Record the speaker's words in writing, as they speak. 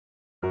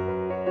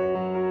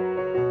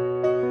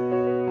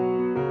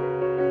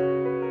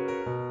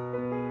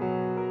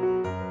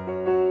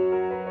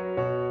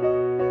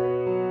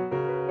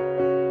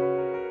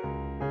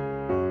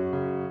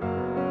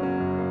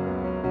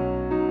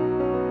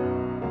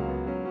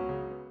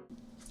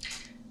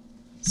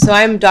So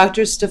I'm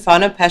Dr.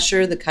 Stefana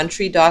Pecher, the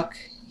country doc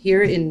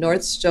here in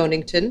North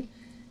Stonington.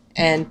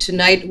 And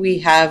tonight we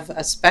have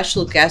a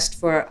special guest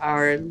for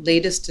our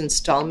latest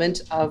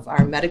installment of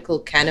our medical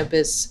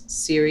cannabis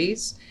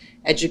series,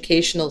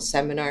 educational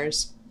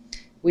seminars.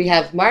 We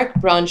have Mark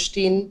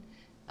Braunstein,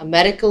 a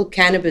medical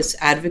cannabis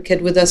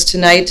advocate with us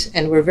tonight,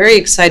 and we're very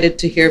excited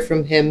to hear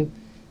from him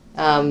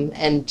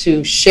and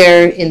to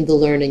share in the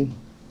learning.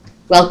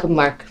 Welcome,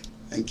 Mark.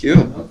 Thank you.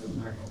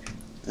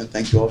 And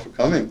thank you all for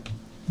coming.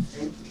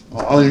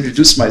 I'll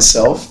introduce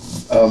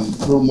myself a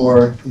little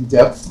more in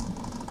depth.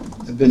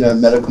 I've been a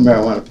medical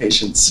marijuana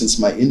patient since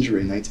my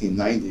injury in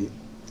 1990,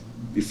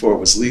 before it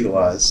was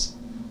legalized.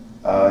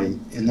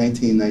 In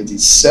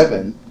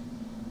 1997,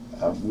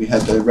 we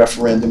had the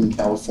referendum in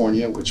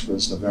California, which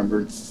was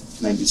November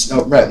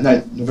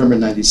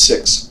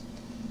 96,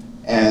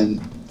 and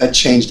that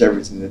changed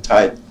everything. The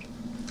tide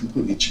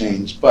completely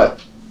changed,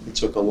 but it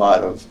took a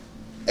lot of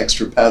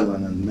extra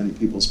paddling on many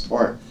people's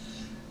part,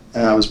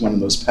 and I was one of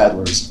those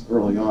paddlers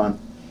early on.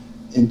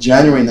 In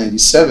January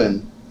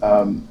 '97,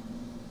 Barry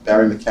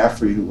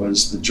McCaffrey, who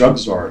was the drug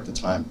czar at the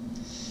time,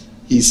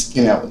 he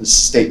came out with a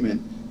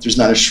statement: "There's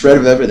not a shred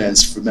of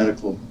evidence for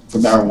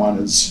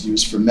marijuana's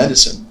use for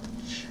medicine."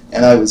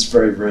 And I was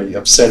very, very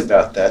upset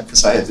about that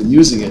because I had been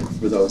using it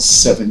for those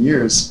 7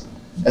 years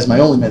as my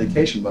only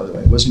medication, by the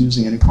way. I wasn't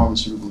using any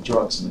pharmaceutical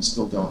drugs, and I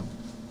still don't.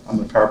 I'm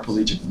a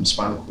paraplegic from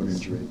spinal cord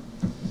injury.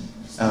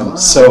 Wow.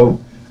 So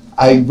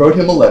I wrote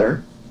him a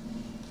letter,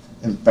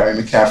 and Barry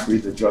McCaffrey,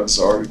 the drug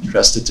czar,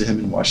 addressed it to him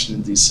in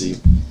Washington, D.C.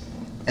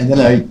 And then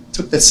I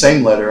took that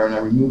same letter and I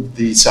removed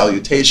the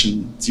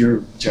salutation,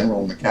 "Dear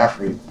General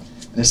McCaffrey,"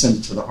 and I sent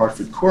it to the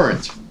Hartford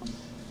Courant.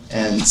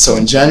 And so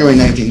in January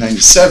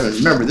 1997,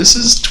 remember, this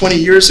is 20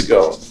 years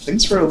ago.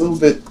 Things were a little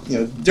bit,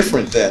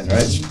 different then,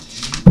 right?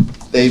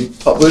 They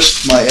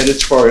published my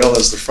editorial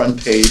as the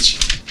front page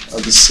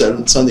of the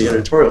Sunday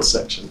editorial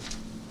section,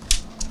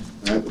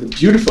 right, with a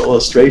beautiful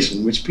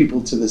illustration, which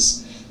people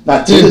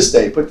not to this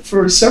day, but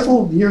for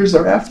several years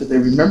thereafter, they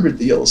remembered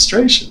the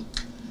illustration.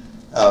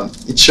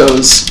 It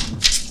shows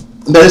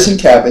a medicine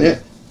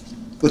cabinet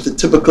with the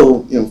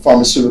typical,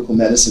 pharmaceutical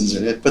medicines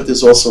in it, but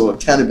there's also a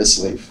cannabis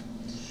leaf.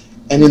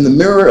 And in the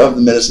mirror of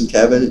the medicine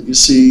cabinet, you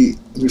see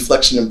a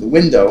reflection of the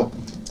window,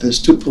 and there's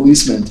two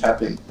policemen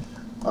tapping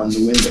on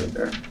the window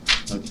there.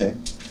 Okay,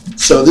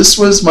 so this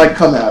was my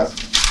come out.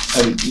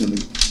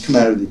 Come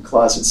out of the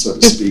closet, so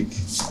to speak.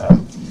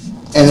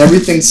 And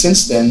everything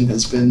since then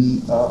has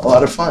been a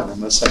lot of fun, I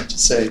must have to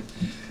say.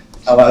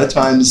 A lot of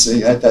times,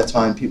 at that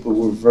time, people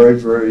were very,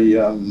 very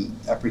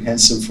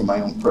apprehensive for my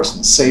own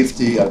personal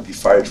safety. I'd be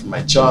fired from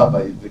my job,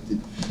 I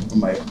evicted from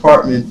my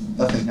apartment.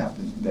 Nothing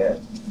happened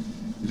bad.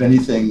 If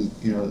anything,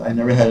 I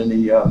never had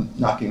any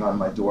knocking on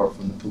my door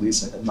from the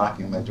police. I had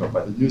knocking on my door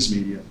by the news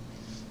media.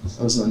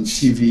 I was on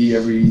TV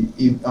every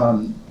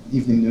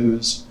evening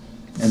news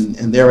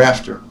and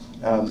thereafter.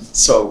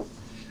 So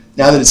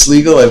now that it's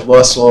legal, I've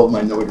lost all of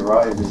my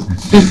notoriety.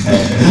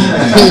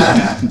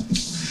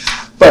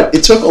 But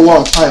it took a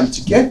long time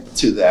to get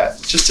to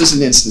that. Just as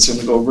an instance, I'm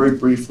going to go very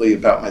briefly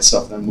about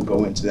myself, and then we'll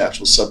go into the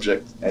actual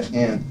subject at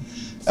hand.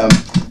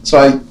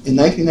 In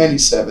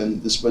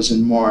 1997, this was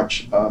in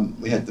March,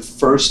 we had the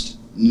first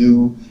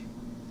new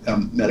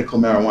medical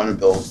marijuana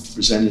bill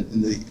presented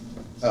in the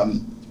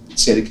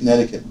state of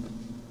Connecticut.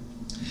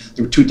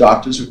 There were two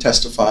doctors who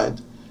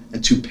testified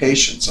and two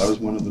patients. I was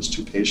one of those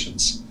two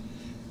patients.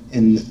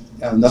 And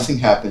nothing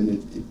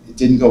happened. It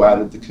didn't go out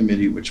of the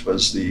committee, which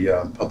was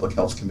the Public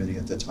Health Committee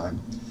at the time.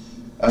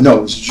 No,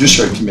 it was the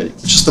Judiciary Committee,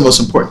 which is the most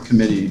important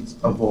committee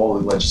of all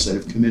the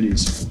legislative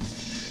committees.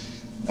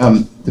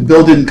 The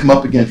bill didn't come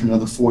up again for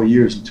another 4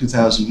 years. In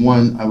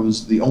 2001, I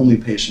was the only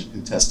patient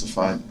who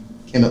testified.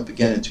 Came up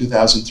again in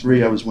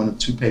 2003. I was one of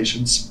two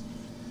patients.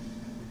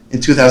 In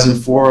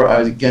 2004,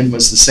 I again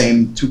was the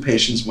same two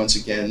patients, once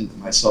again,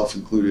 myself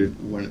included,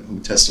 who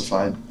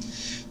testified.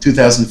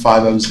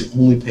 2005, I was the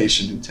only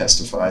patient who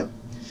testified.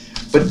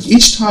 But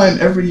each time,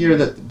 every year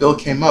that the bill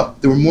came up,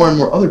 there were more and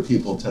more other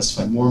people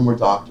testifying, more and more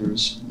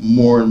doctors,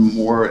 more and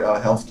more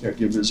health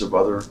caregivers of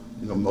other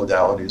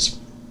modalities.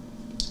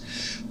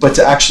 But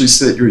to actually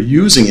say that you're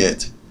using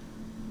it,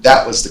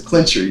 that was the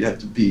clincher. You had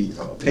to be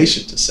a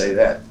patient to say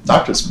that.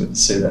 Doctors couldn't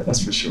say that,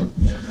 that's for sure.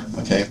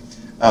 Okay.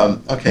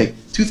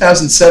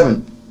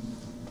 2007,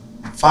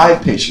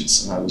 5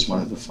 patients, and I was one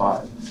of the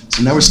 5.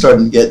 So now we're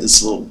starting to get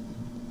this little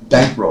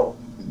bankroll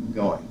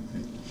going.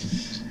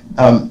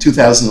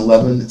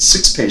 2011,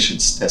 6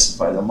 patients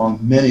testified, among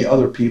many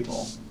other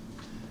people.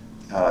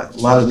 A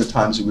lot of the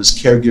times it was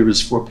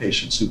caregivers for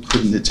patients who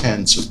couldn't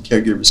attend, so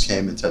caregivers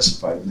came and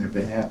testified on their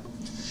behalf.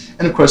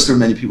 And of course, there are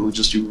many people who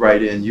just do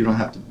write in. You don't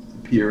have to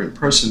appear in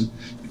person.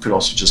 You could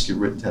also just give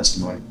written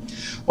testimony.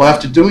 Well,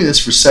 after doing this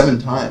for 7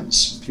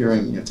 times,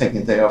 appearing,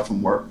 taking a day off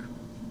from work,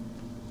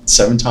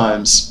 7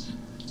 times,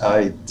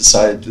 I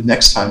decided the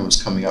next time it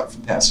was coming up for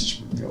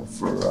passage,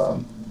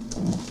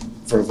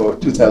 for a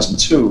vote,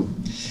 2002,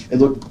 it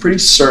looked pretty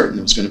certain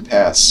it was going to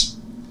pass.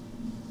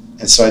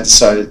 And so I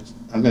decided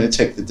I'm going to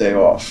take the day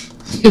off.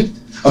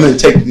 I'm going to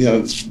take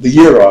the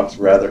year off,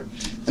 rather,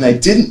 And I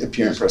didn't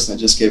appear in person, I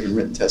just gave a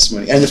written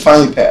testimony, and it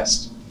finally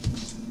passed.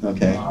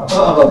 Okay?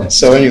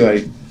 So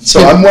anyway,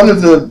 so I'm one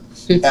of the,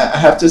 I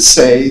have to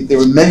say, there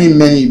were many,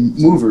 many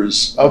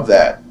movers of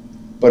that,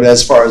 but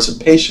as far as a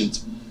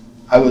patient,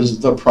 I was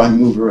the prime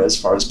mover as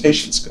far as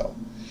patients go.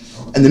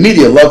 And the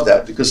media loved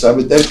that, because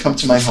they'd come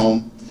to my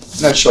home,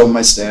 and I'd show them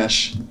my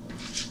stash.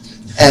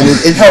 And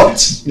it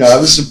helped. You know, I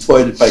was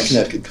employed by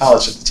Connecticut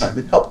College at the time.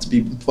 It helped to be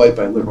employed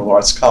by Liberal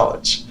Arts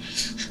College,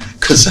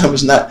 because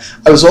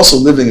I was also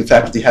living in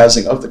faculty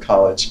housing of the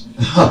college,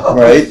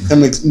 right?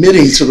 I'm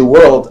admitting to the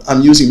world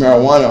I'm using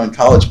marijuana on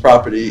college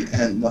property,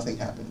 and nothing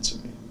happened to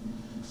me,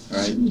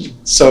 right?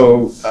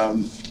 So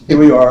here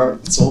we are.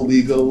 It's all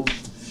legal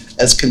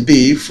as can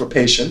be for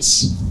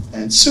patients,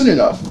 and soon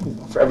enough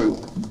for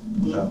everyone.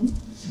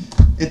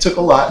 It took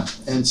a lot,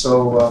 and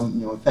so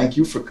you know, thank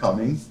you for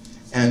coming.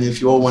 And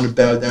if you all want to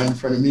bow down in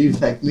front of me and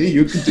thank me,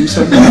 you can do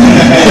so now.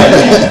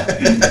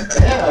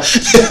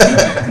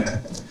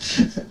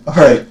 All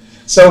right.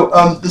 So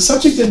the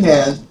subject at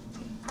hand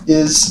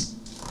is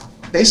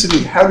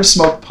basically how to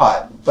smoke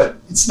pot, but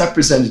it's not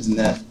presented in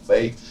that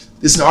way.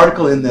 There's an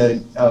article in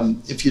the,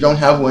 if you don't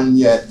have one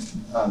yet,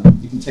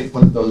 you can take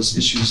one of those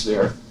issues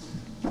there,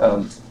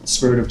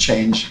 Spirit of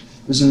Change.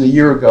 It was in a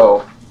year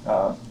ago.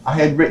 I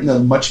had written a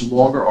much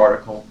longer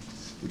article,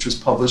 which was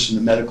published in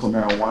the Medical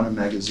Marijuana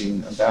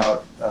magazine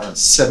about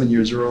 7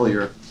 years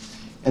earlier.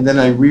 And then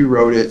I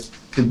rewrote it,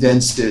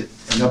 condensed it,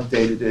 and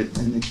updated it,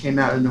 and it came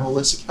out in the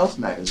Holistic Health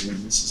magazine.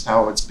 This is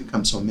how it's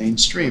become so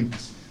mainstream.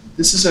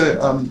 This is a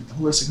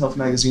Holistic Health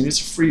magazine. It's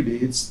a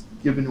freebie. It's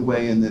given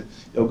away in the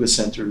yoga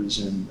centers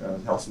and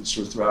health food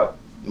stores throughout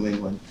New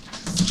England,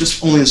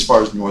 just only as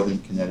far as northern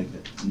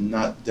Connecticut,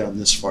 not down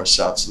this far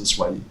south, so that's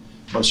why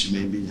most of you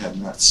maybe have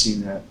not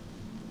seen that.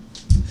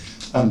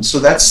 So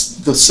that's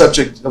the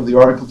subject of the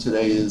article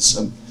today is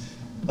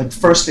like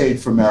first aid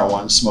for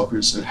marijuana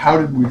smokers and how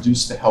to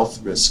reduce the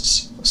health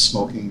risks of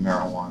smoking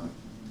marijuana.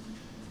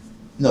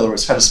 In other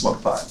words, how to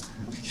smoke pot.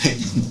 Okay.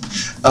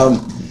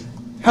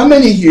 How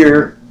many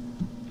here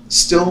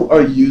still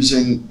are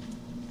using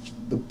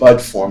the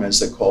bud form, as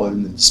they call it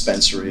in the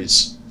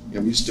dispensaries? You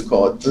know, we used to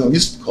call it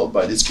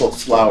bud, it's called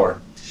flower.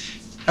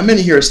 How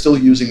many here are still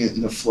using it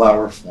in the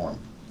flower form?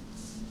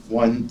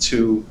 1,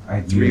 2,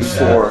 3,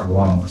 4.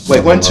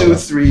 Wait, 1, 2,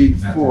 3,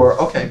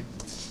 4. Okay.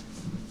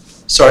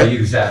 Sorry. I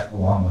use that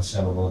along with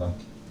several other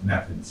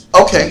methods.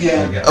 Okay.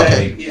 Yeah.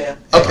 Okay. Yeah.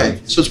 Okay.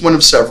 So it's one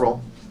of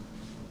several.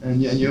 And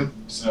you?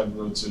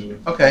 Several too.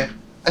 Okay.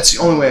 That's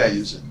the only way I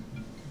use it.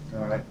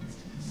 All right.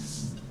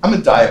 I'm a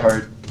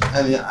diehard.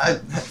 I mean,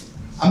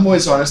 I'm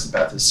always honest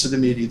about this to the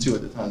media too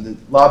at the time. The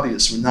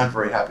lobbyists were not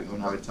very happy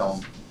when I would tell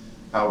them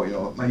how, you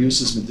know, my use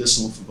is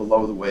medicinal for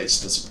below the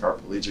waist as a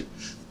paraplegic,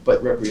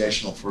 but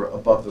recreational for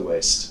above the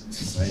waist,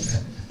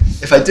 right?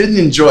 If I didn't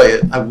enjoy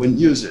it, I wouldn't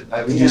use it.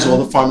 I would use all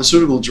the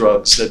pharmaceutical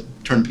drugs that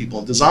turn people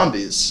into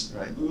zombies,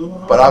 right?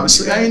 But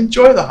obviously I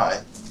enjoy the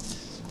high.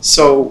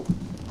 So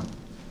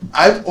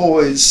I've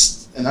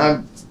always, and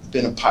I've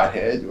been a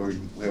pothead, or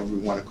whatever we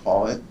want to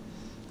call it,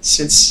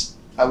 since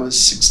I was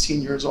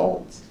 16 years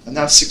old. I'm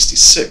now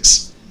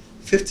 66.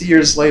 50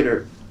 years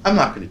later, I'm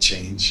not going to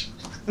change.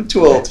 I'm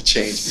too old to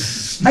change.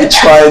 I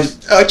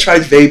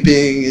tried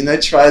vaping, and I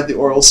tried the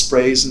oral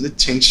sprays and the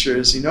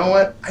tinctures. You know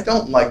what? I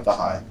don't like the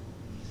high.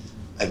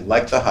 I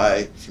like the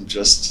high from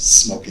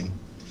just smoking.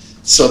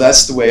 So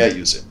that's the way I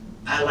use it.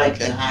 I like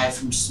the high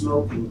from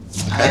smoking.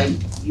 I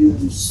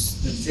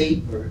use the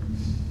vapor,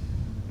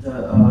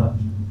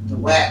 the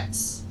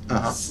wax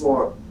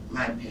for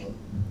my pain.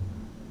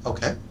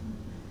 Okay.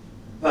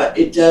 But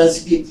it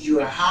does give you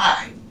a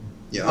high.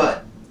 Yeah.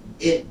 But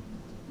it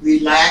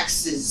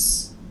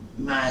relaxes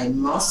my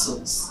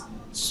muscles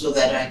so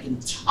that I can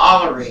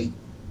tolerate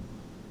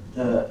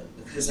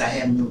because I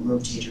have no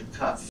rotator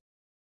cuff.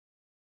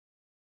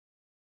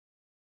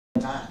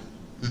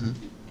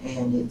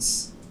 And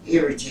it's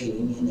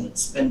irritating, and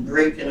it's been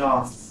breaking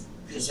off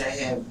because I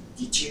have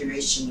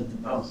deterioration of the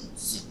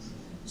bones.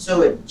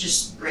 So it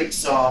just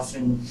breaks off,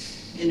 and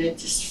it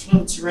just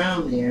floats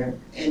around there,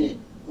 and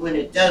when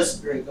it does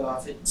break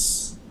off,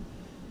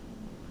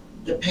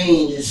 the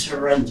pain is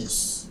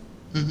horrendous.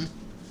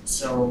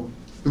 So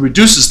it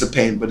reduces the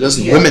pain, but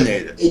doesn't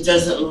eliminate it. It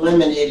doesn't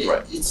eliminate it.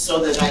 Right. It's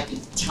so that I can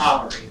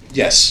tolerate it.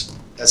 Yes,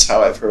 that's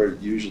how I've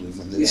heard usually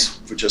when it's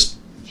for just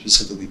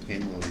specifically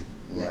pain relief.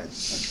 Right.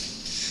 Okay.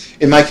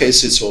 In my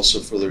case, it's also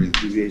for the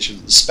alleviation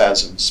of the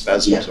spasms.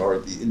 Spasms are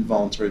the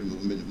involuntary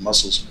movement of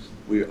muscles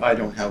where I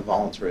don't have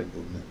voluntary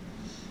movement.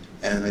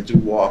 And I do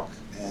walk,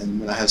 and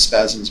when I have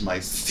spasms, my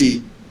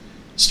feet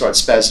start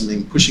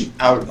spasming, pushing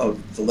out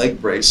of the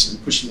leg brace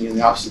and pushing me in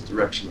the opposite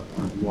direction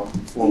when I'm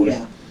walking forward.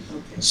 Yeah.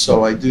 Okay.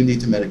 So I do need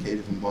to medicate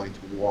if I'm going to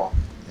walk.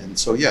 And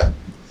so, yeah.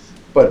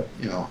 But,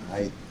 you know,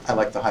 I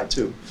like the high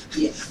too.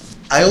 Yeah.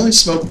 I only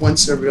smoke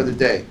once every other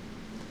day.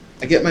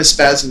 I get my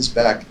spasms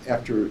back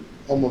after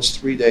almost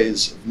 3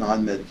 days of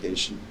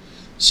non-medication.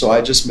 So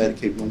I just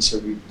medicate once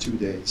every 2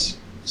 days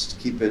just to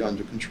keep it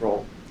under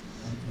control.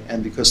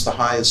 And because the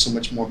high is so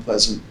much more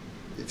pleasant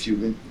if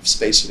you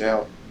space it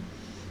out.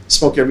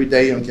 Smoke every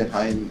day, you don't get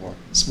high anymore.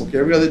 Smoke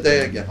every other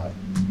day, I get high.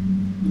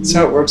 That's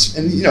how it works.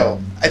 And you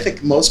know, I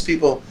think most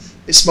people,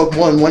 they smoke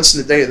more than once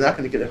in a day, they're not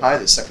going to get high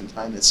the second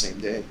time that same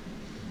day.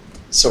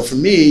 So for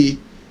me,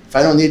 if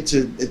I don't need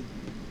to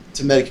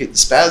medicate the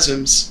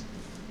spasms,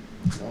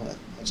 you know,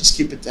 I'll just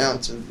keep it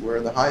down to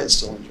where the high is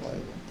still enjoyable.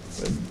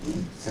 But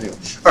anyway,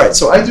 all right.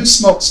 So I do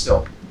smoke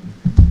still,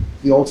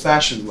 the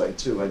old-fashioned way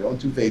too. I don't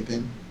do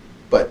vaping,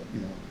 but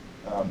you know,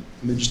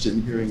 I'm interested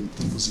in hearing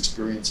people's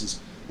experiences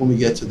when we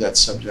get to that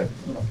subject.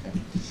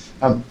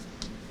 Okay.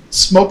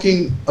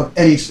 Smoking of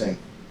anything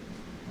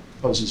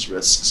poses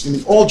risks. I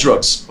mean, all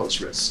drugs pose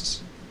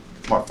risks,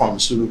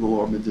 pharmaceutical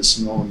or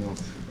medicinal, you know,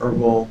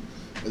 herbal,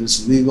 whether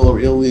it's legal or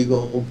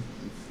illegal.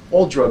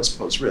 All drugs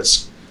pose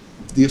risk.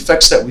 The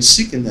effects that we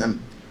seek in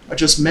them are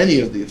just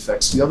many of the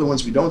effects. The other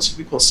ones we don't seek,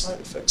 we call side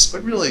effects.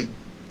 But really,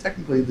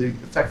 technically, the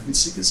effect we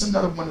seek is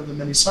another one of the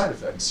many side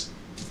effects.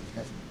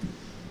 Okay.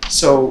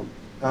 So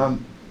the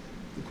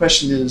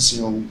question is,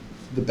 you know,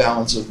 the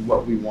balance of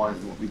what we want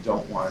and what we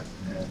don't want.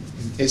 And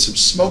in the case of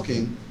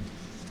smoking,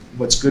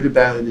 what's good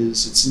about it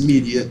is it's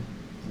immediate.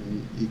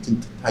 You can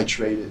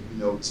titrate it, you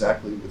know,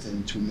 exactly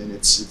within 2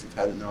 minutes if you've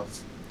had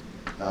enough.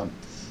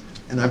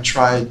 And I've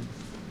tried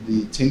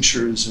the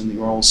tinctures and the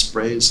oral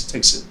sprays. It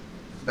takes it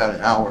about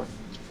an hour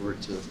for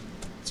it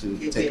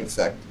to take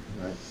effect.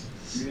 Right?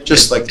 Really?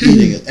 Just like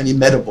eating it, any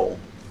medical,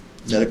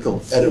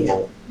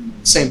 edible,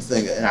 same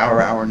thing, an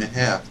hour, hour and a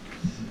half.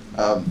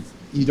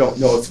 You don't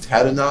know if you've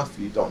had enough.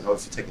 You don't know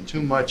if you've taken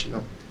too much. You know,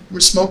 when we're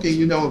smoking,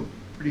 you know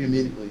pretty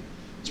immediately.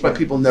 That's why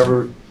people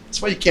never.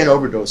 That's why you can't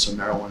overdose on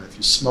marijuana if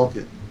you smoke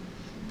it,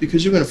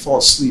 because you're going to fall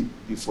asleep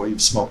before you've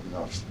smoked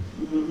enough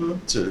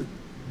to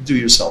do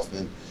yourself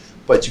in.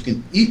 But you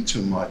can eat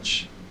too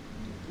much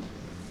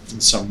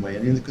in some way,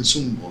 and in the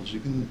consumables, you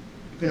can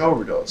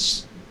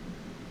overdose,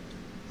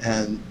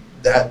 and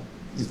that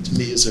to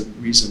me is a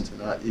reason to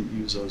not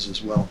use those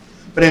as well.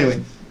 But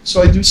anyway,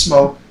 so I do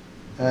smoke,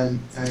 and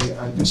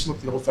I do smoke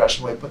the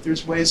old-fashioned way. But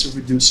there's ways of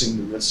reducing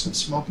the risk of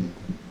smoking,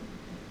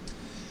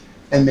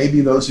 and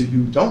maybe those of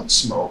you who don't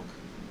smoke,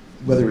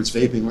 whether it's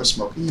vaping or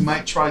smoking, you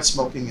might try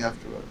smoking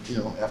after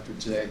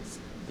today.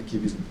 I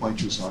give you the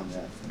pointers on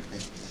that.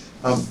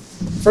 Okay.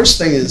 First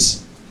thing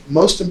is,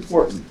 most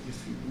important,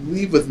 if you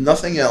leave with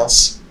nothing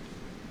else,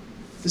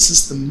 this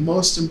is the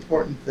most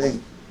important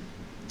thing.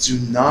 Do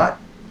not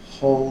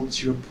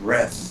hold your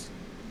breath.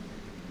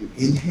 You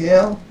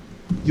inhale,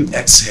 you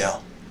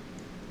exhale,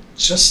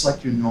 just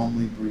like you're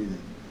normally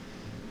breathing.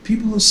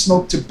 People who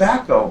smoke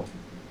tobacco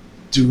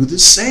do the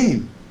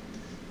same.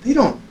 They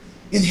don't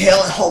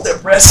inhale and hold their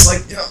breaths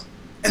like, you know,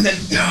 and then,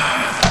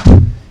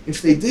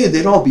 if they did,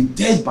 they'd all be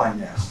dead by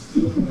now.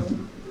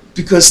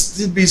 Because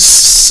there'd be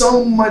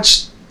so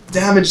much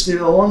damage to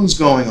their lungs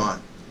going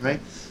on, right?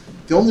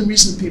 The only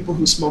reason people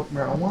who smoke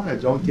marijuana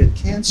don't get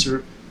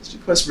cancer is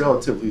because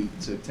relatively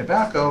to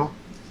tobacco,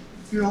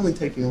 you're only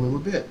taking a little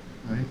bit,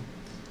 right?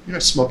 You're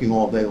not smoking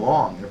all day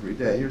long every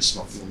day. You're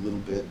smoking a little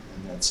bit,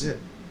 and that's it.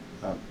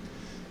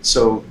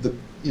 So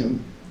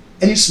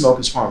any smoke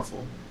is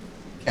harmful,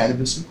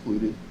 cannabis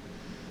included.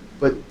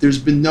 But there's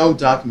been no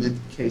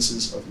documented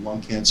cases of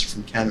lung cancer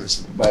from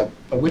cannabis, by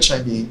which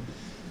I mean,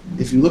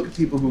 if you look at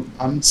people who,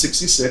 I'm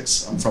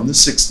 66, I'm from the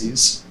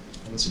 60s,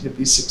 I was a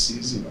hippie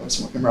 60s, you know,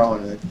 smoking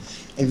marijuana. And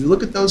if you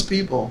look at those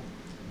people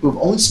who have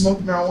only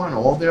smoked marijuana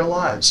all their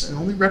lives, and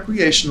only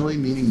recreationally,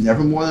 meaning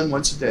never more than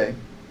once a day,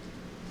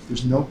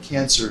 there's no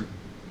cancer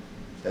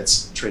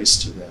that's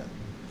traced to that.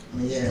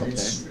 Yeah,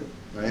 that's true.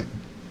 Right?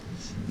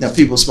 Now,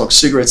 people smoke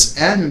cigarettes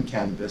and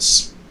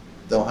cannabis,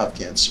 they'll have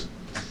cancer.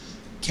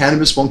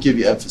 Cannabis won't give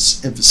you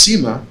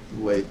emphysema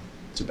the way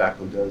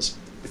tobacco does,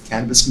 but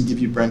cannabis can give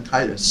you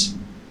bronchitis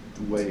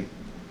the way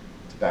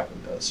tobacco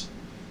does.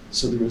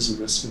 So there is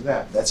a risk of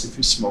that. That's if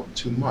you smoke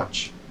too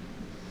much.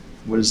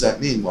 What does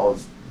that mean? Well,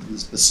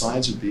 the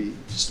signs would be you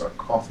start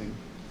coughing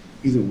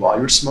either while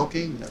you're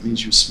smoking, that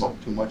means you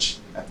smoked too much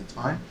at the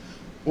time,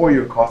 or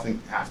you're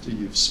coughing after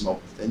you've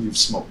smoked, then you've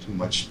smoked too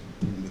much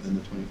within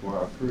the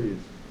 24-hour period.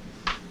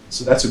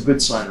 So that's a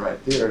good sign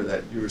right there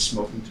that you're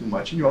smoking too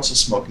much, and you're also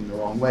smoking the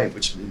wrong way,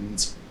 which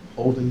means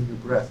holding your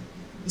breath.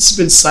 This has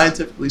been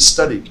scientifically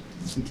studied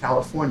in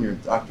California.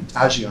 Dr.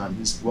 Tajian,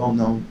 he's well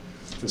known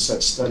for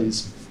such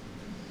studies.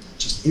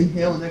 Just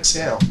inhale and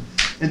exhale,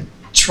 and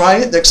try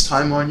it next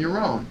time on your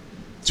own.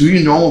 Do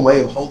your normal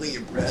way of holding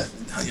your breath,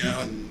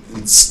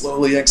 and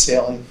slowly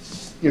exhaling.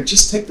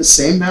 Just take the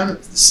same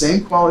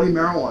quality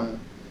marijuana,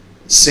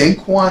 the same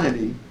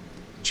quantity.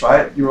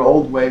 Try it your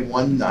old way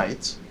one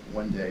night,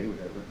 one day,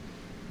 whatever.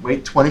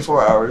 Wait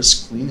 24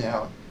 hours, clean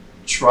out.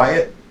 Try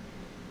it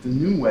the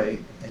new way,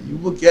 and you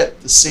will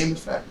get the same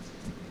effect.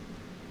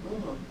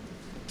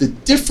 The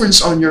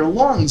difference on your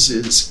lungs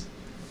is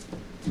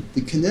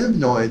the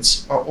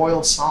cannabinoids are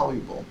oil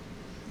soluble.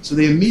 So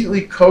they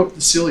immediately coat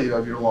the cilia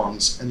of your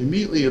lungs and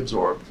immediately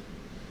absorb.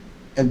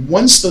 And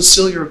once those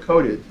cilia are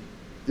coated,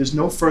 there's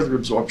no further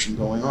absorption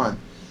going on.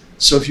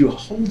 So if you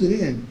hold it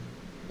in,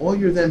 all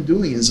you're then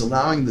doing is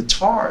allowing the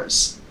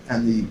tars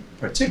and the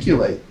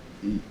particulate,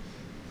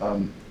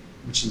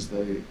 which is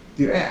the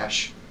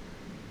ash,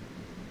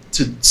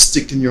 to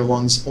stick in your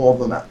lungs all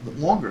the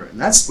longer, and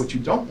that's what you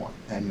don't want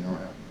hanging around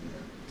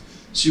there.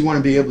 So you want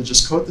to be able to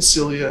just coat the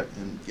cilia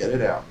and get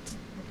it out.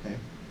 Okay.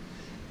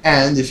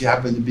 And if you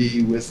happen to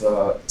be with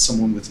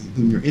someone with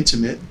whom you're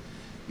intimate,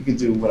 you can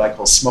do what I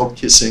call smoke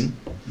kissing,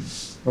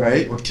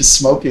 right? Or kiss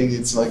smoking.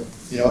 It's like,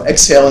 you know,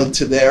 exhaling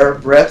to their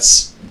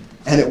breaths,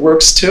 and it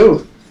works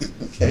too.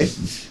 Okay.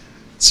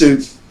 So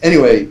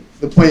anyway,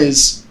 the point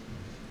is,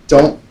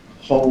 don't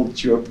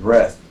hold your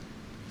breath,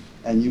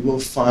 and you will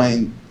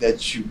find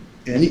that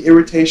any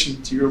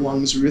irritation to your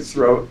lungs or your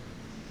throat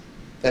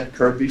that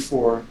occurred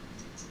before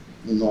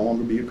will no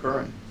longer be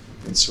occurring.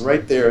 And so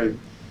right there, you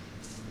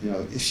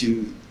know, if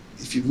you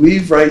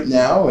leave right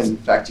now, and in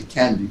fact you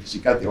can because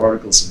you got the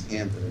articles in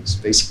hand that is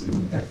basically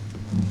the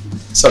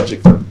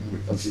subject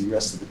of the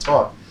rest of the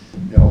talk,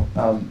 you know,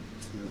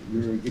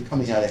 you're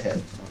coming out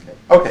ahead.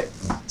 Okay.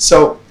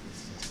 So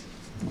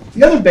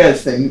the other bad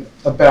thing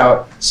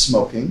about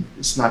smoking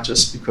is not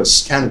just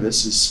because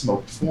cannabis is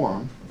smoked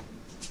form,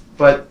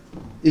 but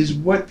is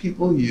what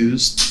people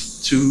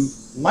use to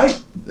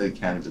light the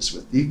cannabis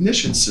with, the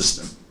ignition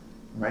system,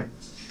 right?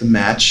 The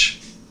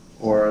match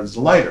or the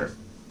lighter.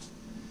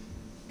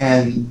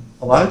 And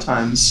a lot of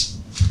times,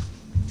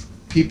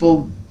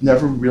 people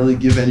never really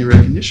give any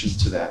recognition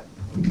to that.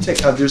 You can take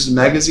there's a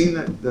magazine,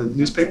 the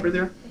newspaper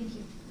there. Thank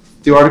you.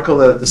 The article,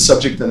 the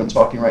subject that I'm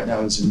talking right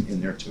now is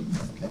in there too.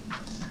 Okay.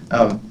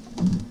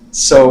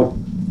 So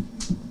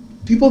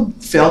people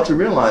fail to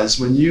realize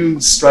when you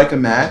strike a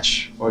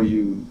match or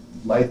you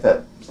light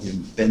that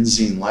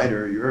benzene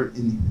lighter,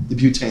 the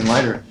butane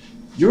lighter,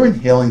 you're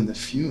inhaling the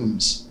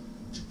fumes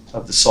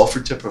of the sulfur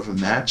tip of a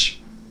match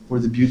or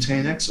the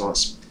butane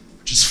exhaust,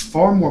 which is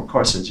far more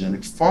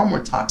carcinogenic, far more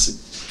toxic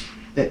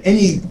than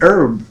any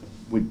herb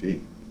would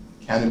be,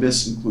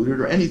 cannabis included,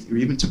 or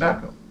even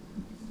tobacco.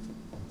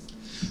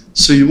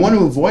 So you want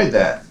to avoid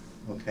that,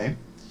 okay?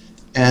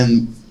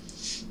 And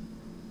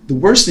the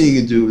worst thing you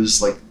can do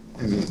is, like,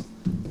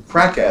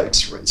 crack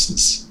addicts, for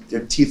instance,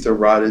 their teeth are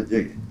rotted,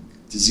 their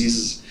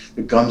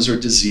gums are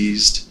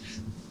diseased.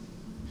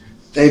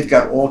 They've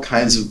got all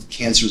kinds of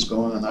cancers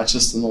going on, not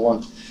just in the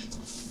lung.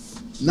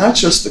 Not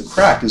just the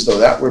crack, as though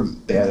that were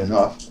bad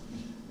enough,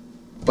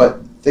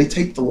 but they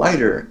take the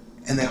lighter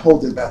and they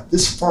hold it about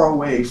this far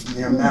away from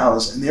their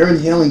mouths, and they're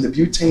inhaling the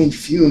butane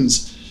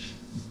fumes.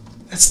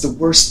 That's the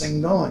worst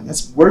thing going.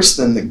 That's worse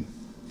than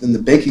the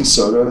baking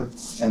soda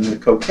and the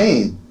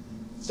cocaine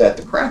that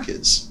the crack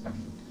is.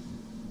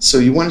 So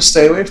you want to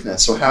stay away from that.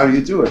 So how do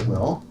you do it?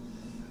 Well,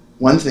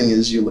 one thing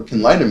is you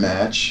can light a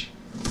match.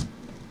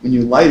 When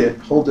you light it,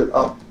 hold it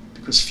up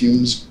because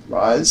fumes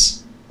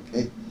rise.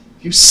 Okay?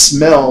 If you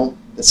smell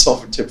that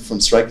sulfur tip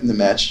from striking the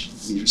match,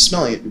 you're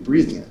smelling it, you're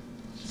breathing it.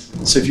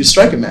 So if you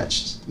strike a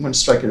match, you want to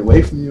strike it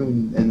away from you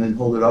and then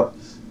hold it up,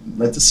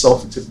 let the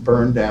sulfur tip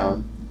burn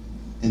down,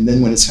 and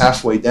then when it's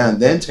halfway down,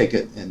 then take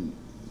it and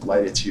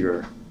light it to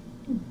your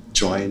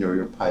joint or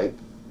your pipe.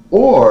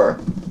 Or,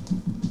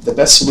 the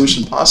best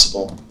solution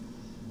possible,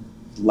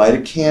 light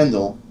a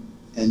candle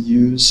and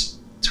use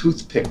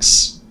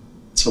toothpicks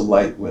to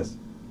light with.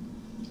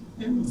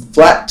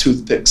 Flat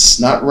toothpicks,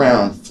 not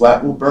round.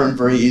 Flat will burn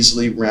very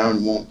easily,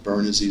 round won't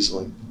burn as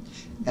easily.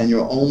 And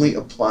you're only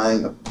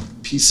applying a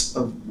piece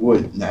of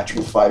wood,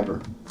 natural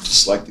fiber,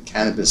 just like the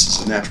cannabis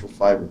is a natural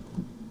fiber.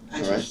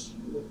 I All right? just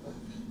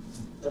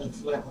got a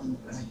flat one,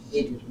 but I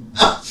hated them.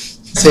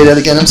 Say that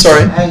again, I'm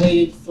sorry. I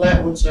hated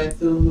flat ones, so I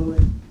threw them away.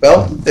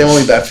 Well, they're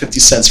only about 50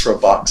 cents for a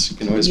box. You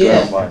can always go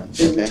out and buy them.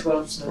 They were Okay?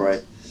 12 cents.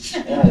 Right.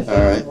 Yeah, I threw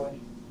All right. them away.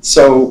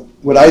 So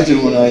what I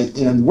do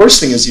the worst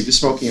thing is if you're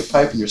smoking a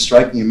pipe and you're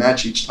striking a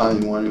match each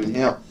time you want to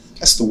inhale,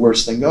 that's the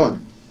worst thing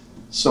going.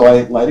 So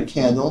I light a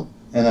candle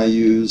and I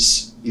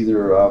use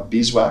either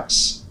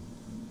beeswax,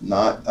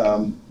 not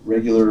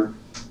regular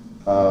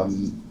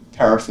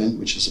paraffin,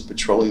 which is a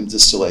petroleum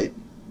distillate,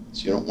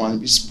 so you don't want to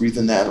be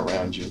breathing that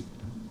around you,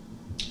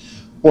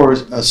 or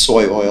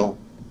soy oil,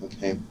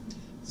 okay,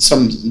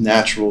 some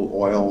natural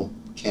oil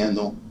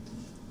candle,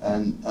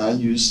 and I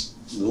use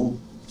little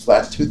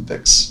flat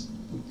toothpicks.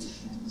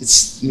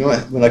 It's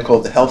what I call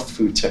the health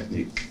food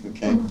technique,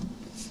 okay?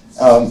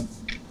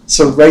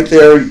 So right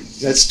there,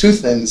 that's two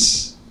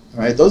things, all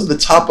right? Those are the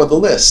top of the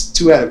list,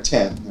 2 out of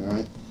 10, all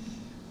right?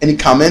 Any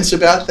comments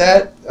about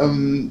that?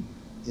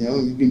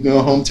 You can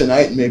go home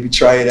tonight and maybe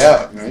try it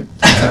out, right?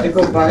 I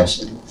go buy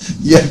some.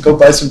 Yeah, go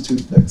buy some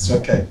toothpicks,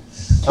 okay.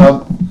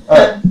 All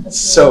right,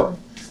 so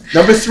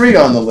number 3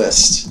 on the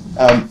list.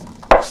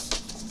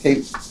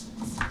 Okay,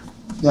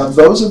 now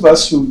those of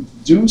us who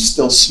do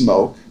still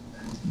smoke,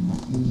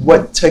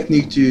 what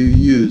technique do you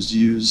use? Do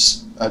you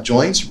use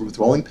joints with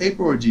rolling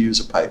paper, or do you use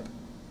a pipe?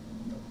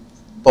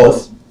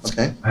 Both.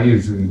 Okay. I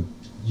usually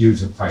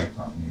use a pipe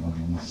on the only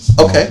one.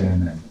 Okay.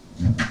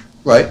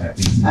 Right.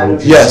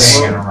 Yes.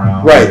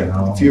 Around, Right. You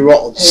know. If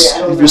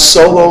you're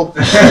solo,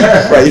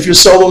 right. If you're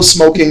solo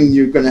smoking,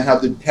 you're going to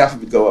have half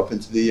of it go up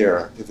into the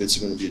air if it's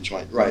going to be a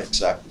joint. Right.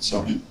 Exactly.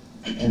 So,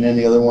 and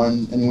any other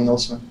one? Anyone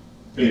else?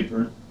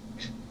 Paper.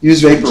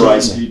 Use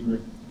vaporizing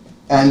Paper.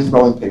 and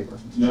rolling paper.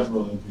 Not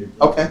rolling paper.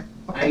 Okay.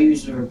 I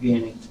use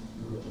organic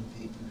rolling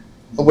paper.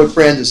 What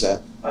brand is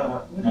that?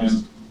 What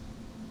is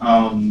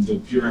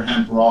The pure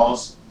hemp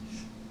raws.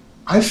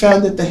 I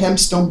found that the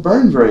hemps don't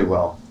burn very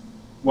well.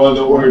 Well,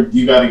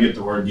 you got to get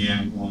the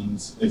organic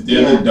ones. If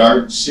they're the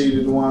dark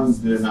shaded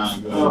ones, they're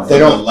not good. Oh. They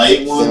don't- The light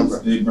they ones,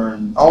 don't they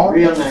burn. Oh,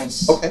 real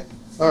nice. okay.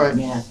 All right.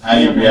 Yeah.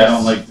 I real agree. I nice.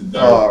 don't like the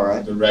Oh, all dark,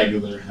 right. the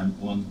regular hemp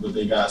ones, but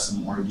they got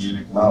some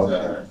organic Oh, ones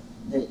that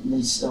okay. are.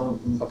 They sell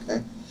them.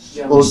 Okay.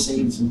 John Well,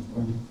 saves them for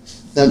me.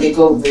 Now- They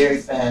go very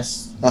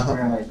fast Uh-huh.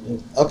 where I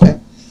live. Okay.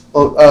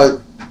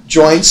 Well,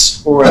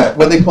 joints, or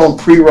what they call them,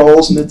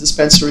 pre-rolls in the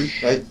dispensary,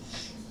 right?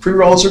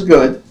 Pre-rolls are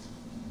good,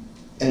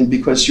 and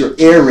because you're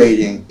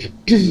aerating,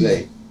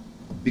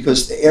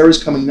 because the air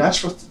is coming not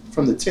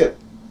from the tip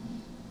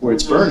where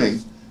it's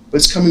burning, but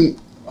it's coming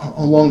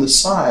along the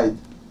side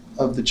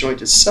of the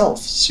joint itself.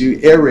 So you're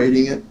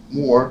aerating it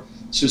more,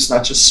 so it's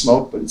not just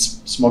smoke, but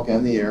it's smoke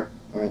and the air.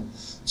 All right.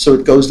 So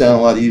it goes down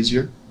a lot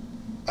easier,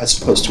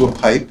 as opposed to a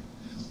pipe,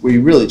 where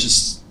you really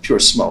just pure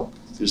smoke.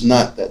 There's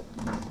not that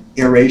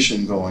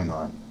aeration going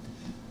on.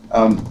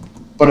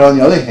 But on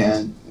the other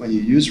hand, when you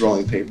use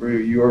rolling paper,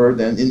 you're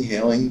then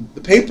inhaling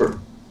the paper.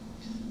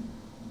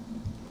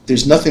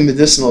 There's nothing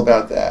medicinal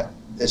about that.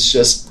 It's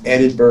just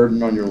added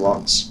burden on your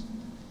lungs.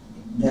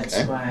 That's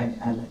Okay. why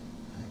I like.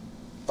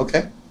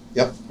 Okay?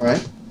 Yep, all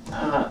right.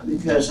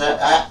 Because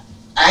I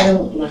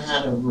don't know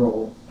how to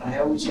roll. I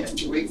always have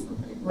to wait for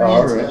my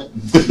All grandson.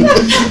 right.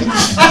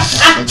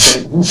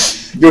 Okay.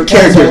 You're a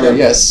caregiver,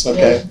 yes,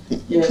 okay.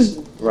 Yes.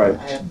 Right,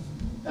 I have,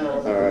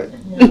 all right,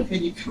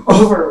 Can you come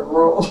over and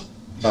roll?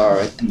 all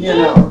right,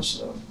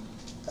 So.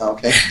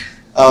 okay.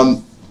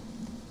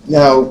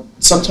 Now,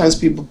 sometimes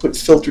people put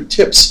filter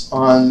tips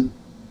on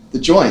the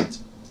joint.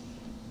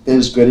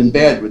 There's good and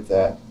bad with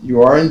that.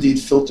 You are indeed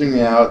filtering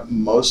out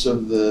most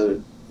of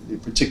the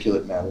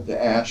particulate matter,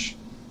 the ash,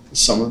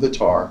 some of the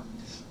tar,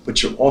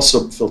 but you're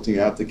also filtering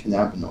out the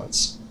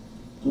cannabinoids.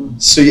 Mm.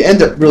 So you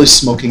end up really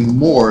smoking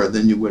more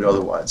than you would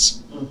otherwise.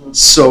 Mhm.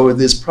 So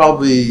there's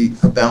probably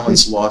a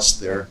balance lost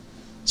there.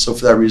 So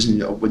for that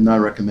reason, I would not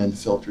recommend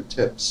filter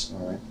tips.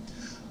 All right.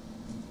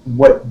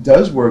 What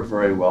does work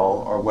very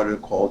well are what are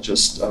called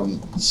just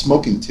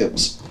smoking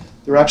tips.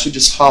 They're actually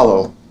just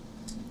hollow.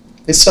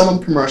 They sell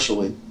them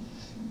commercially.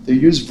 They're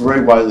used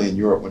very widely in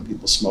Europe when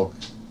people smoke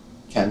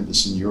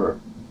cannabis in Europe.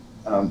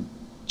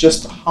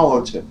 Just a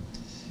hollow tip.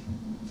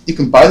 You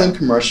can buy them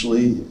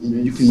commercially.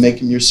 You can make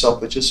them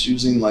yourself by just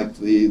using like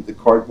the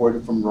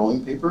cardboard from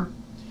rolling paper,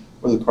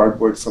 or the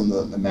cardboard from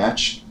the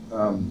match,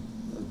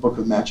 book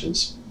of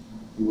matches.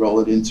 You roll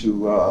it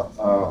into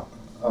a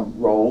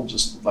roll,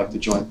 just like the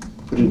joint.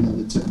 Put it in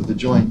the tip of the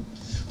joint,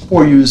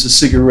 or use a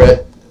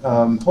cigarette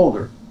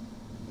holder.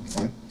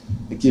 Okay?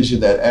 It gives you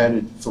that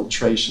added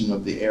filtration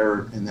of the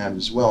air in that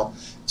as well.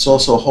 It's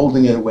also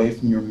holding it away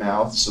from your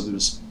mouth, so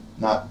there's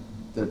not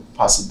the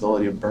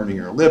possibility of burning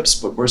your lips.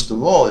 But worst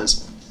of all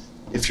is,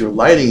 if you're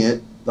lighting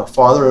it, the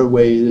farther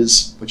away it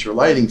is what you're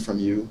lighting from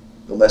you,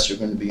 the less you're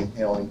going to be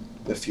inhaling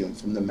the fume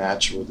from the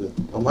match or the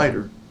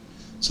lighter.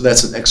 So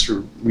that's an extra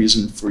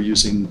reason for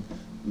using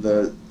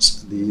the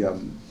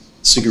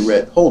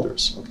cigarette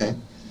holders. Okay.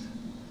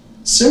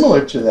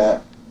 Similar to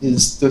that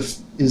is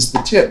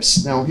the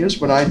tips. Now here's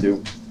what I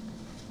do.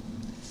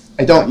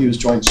 I don't use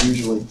joints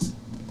usually.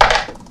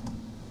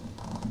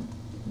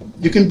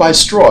 You can buy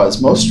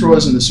straws. Most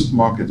straws in the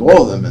supermarket,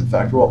 all of them in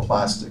fact, are all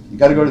plastic. You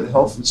got to go to the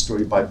health food store,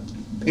 you buy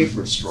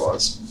paper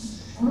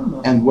straws.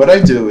 Oh. And what I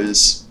do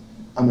is,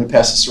 I'm going to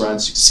pass this around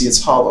so you can see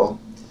it's hollow.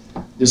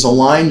 There's a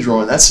line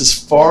drawn. That's as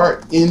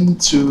far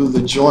into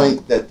the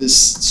joint that this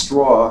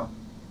straw,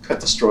 cut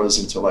the straws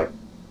into like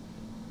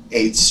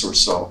eighths or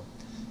so.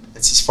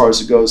 It's as far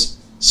as it goes.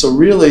 So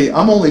really,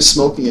 I'm only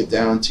smoking it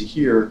down to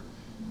here,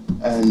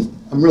 and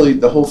I'm really,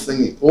 the whole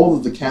thing, all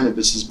of the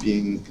cannabis is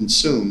being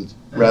consumed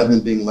rather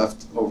than being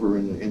left over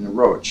in a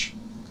roach.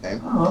 Okay.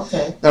 Oh,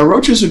 okay. Now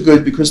roaches are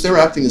good because they're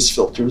acting as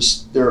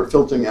filters. They're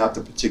filtering out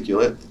the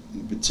particulate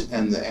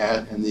and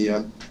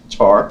the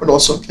tar, but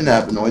also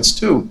cannabinoids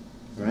too,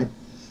 right?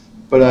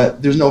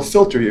 But there's no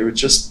filter here. It's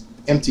just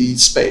empty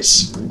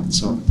space. Right?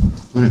 So,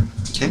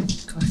 okay.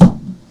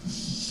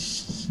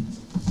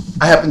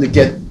 I happen to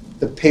get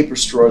the paper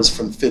straws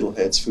from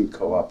Fiddlehead's Food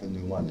Co-op in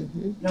New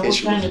London. Now,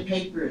 what kind of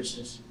paper is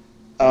this?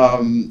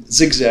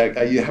 Zigzag.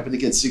 I happen to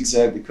get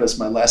Zigzag because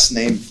my last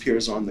name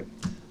appears on the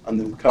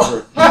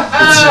cover.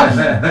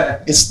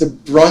 It's the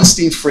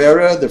Braunstein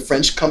Frere, the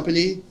French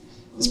company.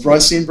 It's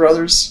Braunstein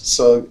Brothers.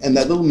 So, and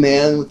that little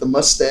man with the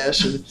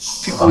mustache, and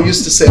people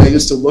used to say I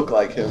used to look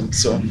like him.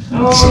 So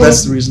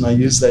that's the reason I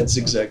use that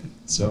Zigzag.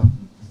 So,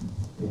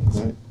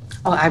 right.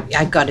 Oh,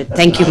 I got it.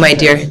 Thank you, my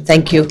dear.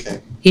 Thank you.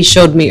 Okay. He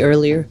showed me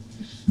earlier.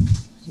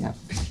 Yeah.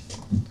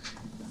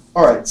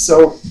 All right.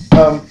 So,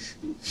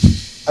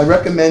 I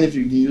recommend if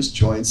you can use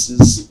joints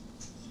is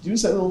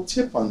use that little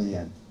tip on the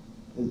end.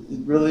 It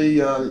really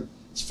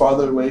is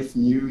farther away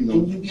from you. You know.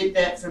 And you get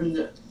that from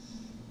the.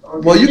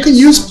 Well, you can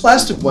use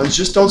plastic ones.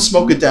 Just don't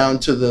smoke it down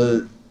to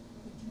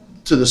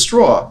the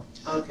straw.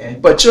 Okay.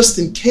 But just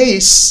in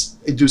case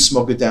I do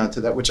smoke it down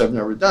to that, which I've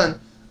never done,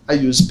 I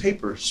use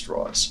paper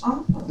straws.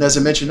 Oh, And as I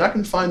mentioned, you're not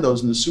going to find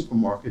those in the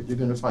supermarket. You're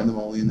going to find them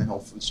only in the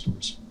health food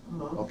stores.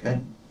 Okay?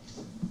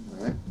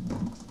 All right.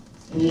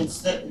 And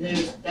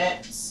they're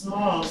that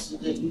small so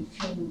that you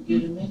can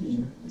get them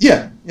in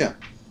there. Yeah.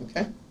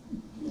 Okay.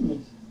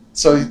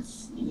 So,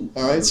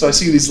 all right. So I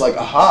see these like,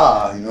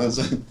 aha, you know. It's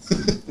like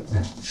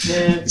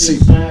Yeah, you see,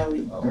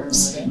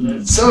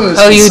 some of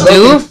Oh, you it's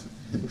do?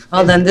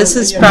 Well, then this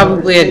is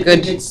probably a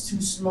good. It's too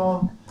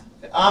small.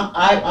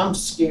 I'm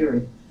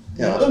scary.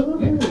 Yeah.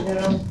 You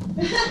know.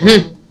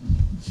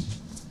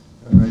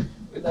 All right.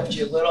 We left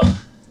you a little.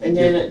 And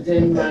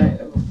then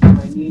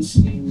my niece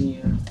gave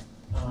me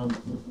a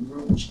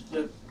roach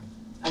clip.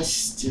 I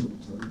still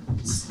burn it.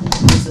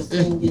 Because the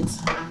thing gets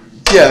hot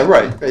Yeah,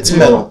 right. It's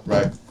metal,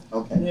 right?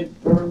 Okay. and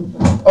it burns.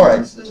 All right.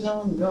 I said,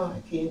 no,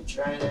 I can't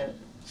try that.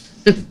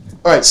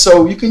 All right.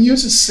 So you can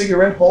use a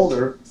cigarette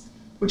holder,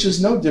 which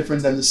is no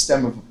different than the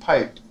stem of a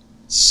pipe.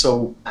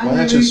 So I why not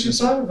never just even use?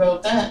 thought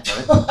about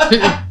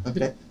that.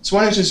 Okay. So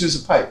why not just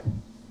use a pipe,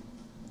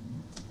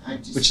 I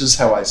just, which is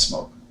how I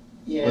smoke,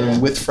 whether yeah,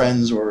 I'm with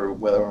friends or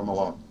whether I'm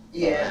alone.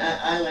 yeah,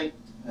 I like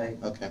pipe.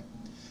 Okay.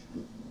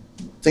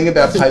 Thing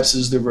about pipes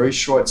is they're very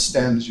short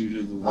stems,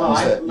 usually the Oh, ones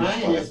that you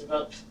mine find. is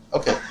about.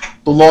 Okay.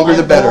 The longer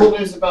the better. My bowl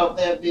is about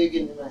that big,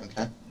 and my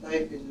Okay.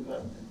 pipe is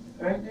about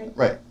that.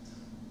 Right?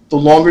 The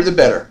longer the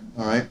better.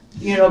 All right.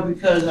 You know,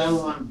 because I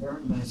don't want to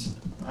burn myself.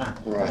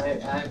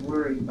 Right. I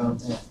worry about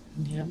that.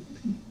 Yeah.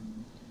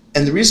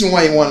 And the reason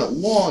why you want it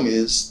long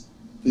is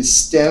the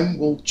stem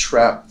will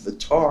trap the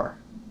tar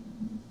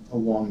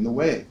along the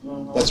way.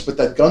 Mhm. That's what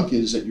that gunk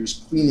is that you're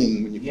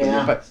cleaning when you clean your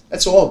Yeah. pipe.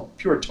 That's all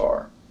pure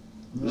tar.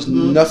 There's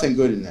Mhm. nothing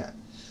good in that.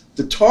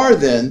 The tar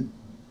then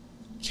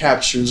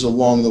captures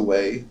along the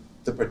way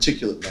the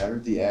particulate matter,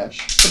 the ash,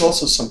 but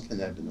also some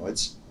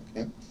cannabinoids.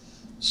 Okay.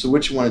 So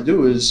what you want to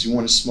do is you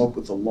want to smoke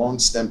with a long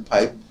stem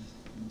pipe,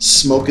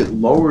 smoke it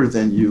lower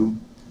than you,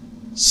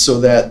 so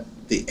that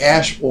the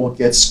ash all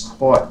gets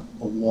caught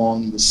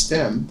along the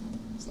stem.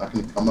 It's not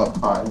going to come up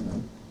high.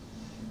 No?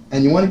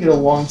 And you want to get a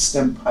long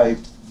stem pipe,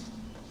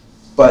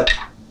 but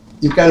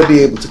you've got to be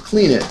able to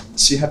clean it,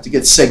 so you have to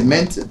get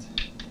segmented.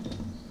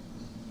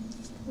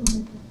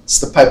 It's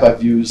the pipe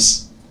I've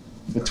used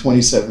for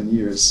 27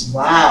 years.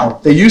 Wow.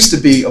 There used to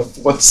be a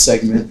fourth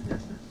segment,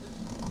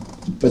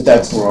 but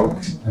that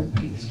broke.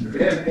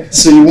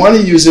 So you want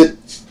to use it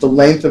the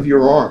length of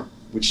your arm,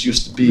 which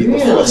used to be a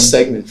Really? fourth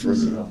segment for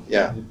me.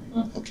 Yeah.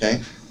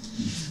 Okay.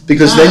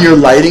 Because then you're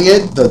lighting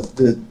it,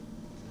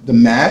 the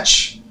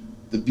match,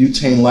 the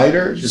butane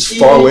lighter is See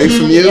far what away you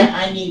from do? you. Yeah,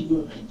 I need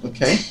mine.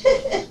 Okay.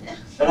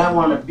 But I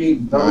want a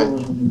big bowl. All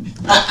And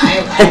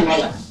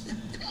I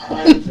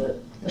like the,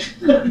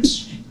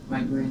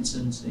 my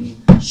grandson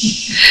saying,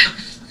 shh.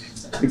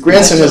 The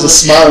grandson has a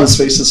smile on his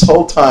face this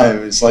whole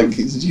time. It's like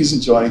he's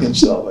enjoying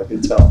himself, I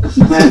can tell.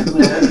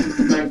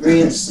 My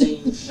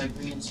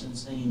grandson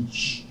saying,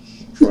 shh.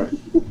 Right.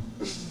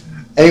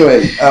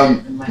 Anyway,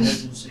 And my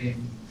husband saying,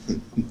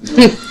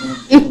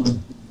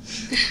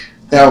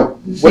 now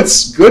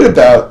what's good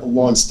about a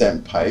long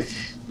stem pipe,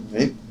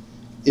 right,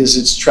 is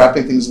it's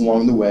trapping things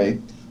along the way,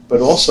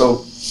 but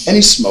also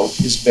any smoke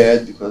is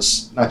bad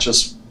because not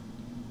just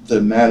the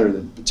matter, the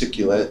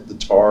particulate, the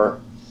tar,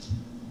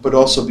 but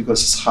also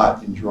because it's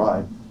hot and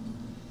dry.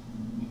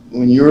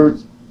 When you're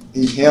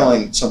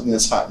inhaling something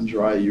that's hot and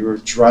dry, you're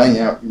drying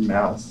out your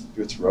mouth,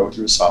 your throat,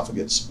 your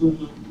esophagus,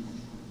 mhm.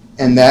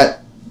 and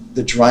that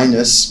the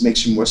dryness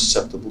makes you more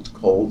susceptible to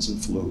colds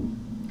and flu,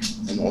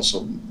 and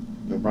also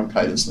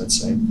bronchitis,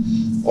 let's say.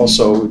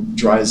 Also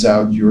dries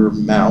out your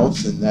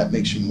mouth, and that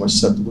makes you more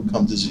susceptible to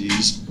gum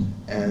disease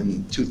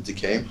and tooth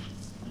decay.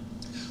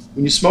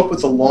 When you smoke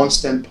with a long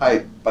stem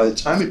pipe, by the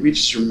time it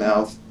reaches your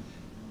mouth,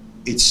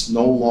 it's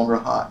no longer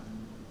hot.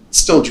 It's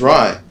still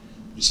dry,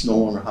 but it's no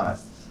longer hot.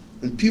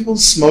 When people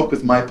smoke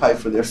with my pipe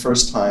for their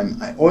first time,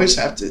 I always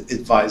have to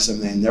advise them,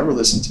 they never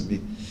listen to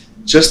me,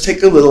 just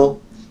take a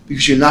little,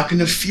 because you're not going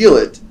to feel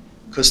it,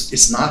 because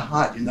it's not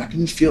hot. You're not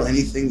going to feel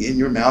anything in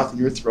your mouth, in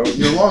your throat, in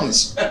your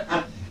lungs.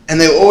 And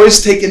they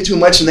always take in too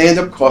much and they end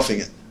up coughing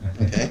it,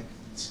 okay?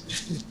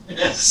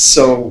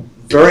 So,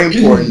 very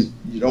important,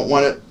 you don't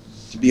want it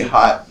to be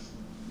hot,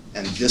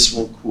 and this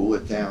will cool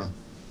it down,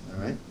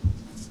 all right?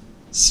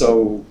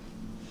 So,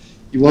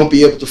 you won't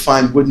be able to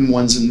find wooden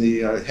ones in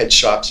the head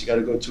shops. You got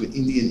to go to an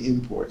Indian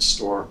import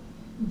store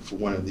for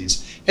one of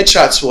these. Head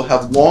shops will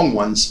have long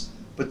ones,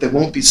 but they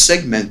won't be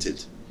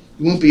segmented.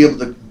 You won't be able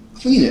to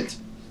clean it.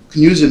 You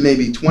can use it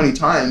maybe 20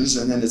 times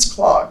and then it's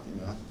clogged,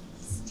 you know,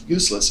 it's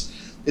useless.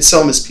 They sell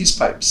them as peace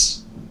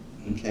pipes,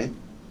 okay?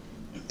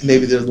 And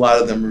maybe there's a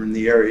lot of them are in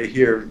the area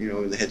here, you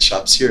know, in the head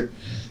shops here,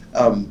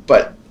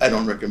 but I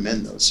don't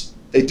recommend those.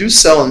 They do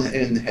sell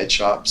in the head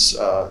shops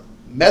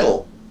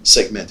metal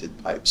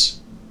segmented pipes.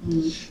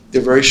 Mhm.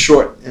 They're very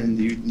short, and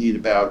you need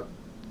about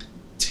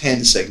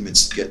 10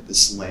 segments to get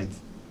this length.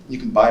 You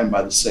can buy them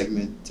by the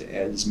segment to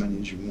add as many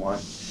as you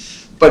want.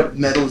 But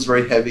metal is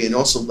very heavy and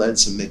also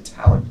lends a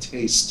metallic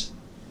taste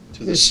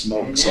to the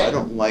smoke, so I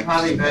don't like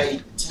Probably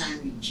by the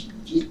time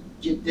you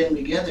get them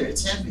together,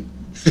 it's heavy.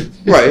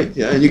 Right,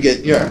 yeah, and you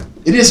get, yeah,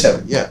 It is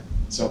heavy, yeah.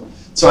 So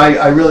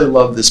I really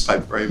love this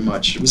pipe very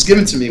much. It was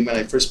given to me when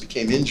I first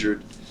became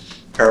injured,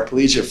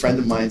 paraplegia. A friend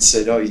of mine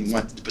said, "Oh, he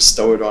wanted to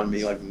bestow it on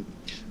me, like a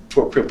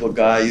poor crippled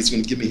guy. He's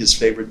going to give me his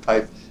favorite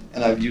pipe,"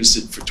 and I've used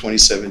it for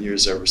 27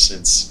 years ever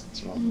since.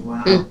 So,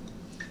 Wow.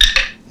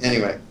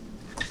 anyway,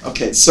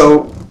 okay,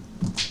 so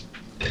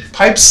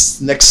pipes.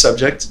 Next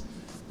subject,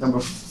 number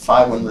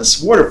 5 on the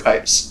list: water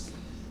pipes.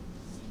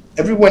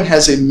 Everyone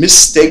has a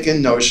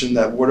mistaken notion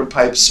that water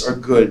pipes are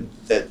good,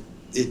 that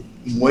it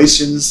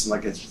moistens,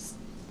 like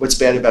what's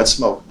bad about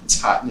smoke?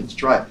 It's hot and it's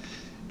dry.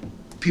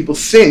 People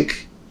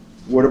think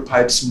water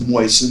pipes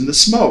moisten the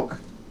smoke.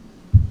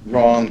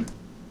 Wrong.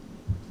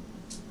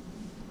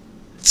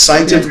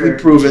 Scientifically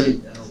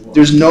proven,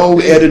 there's no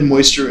added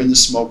moisture in the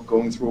smoke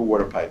going through a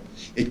water pipe.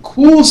 It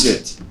cools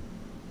it,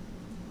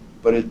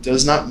 but it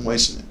does not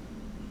moisten it,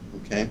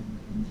 okay?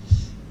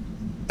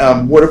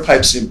 Water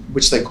pipes,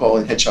 which they call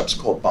in head shops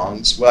called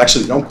bongs. Well,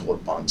 actually, they don't call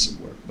it bongs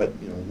anymore, but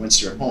once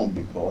they're at home,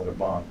 we call it a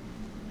bong.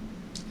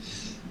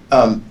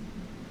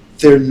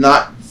 They're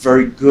not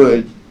very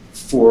good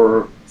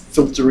for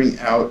filtering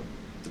out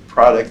the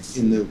product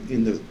in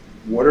the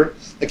water.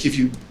 Like if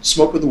you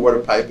smoke with a water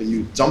pipe and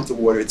you dump the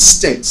water, it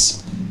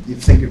stinks. You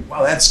think,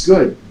 wow, that's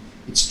good.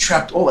 It's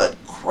trapped all that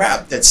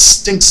crap that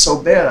stinks so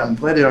bad. I'm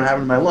glad I don't have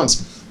it in my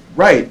lungs.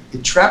 Right,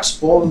 it traps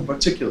all the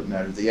particulate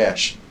matter, the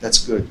ash.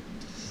 That's good.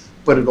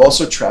 But it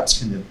also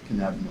traps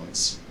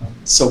cannabinoids.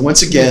 So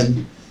once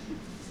again,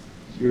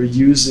 you're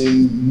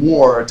using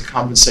more to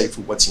compensate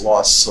for what's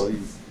lost, so it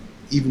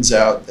evens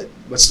out that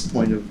what's the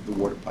point of the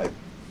water pipe,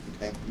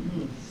 okay?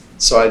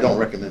 So I don't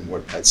recommend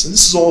water pipes. And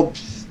this is all,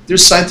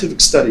 there's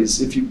scientific studies.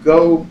 If you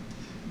go,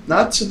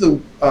 not to the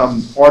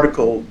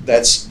article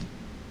that's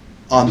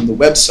on the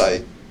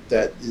website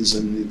that is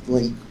in the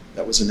link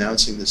that was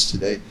announcing this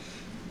today,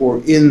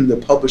 or in the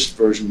published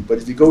version, but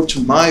if you go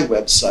to my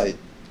website,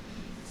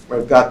 where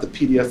I've got the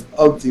PDF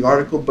of the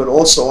article, but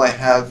also I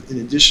have, in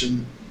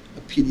addition,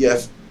 a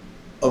PDF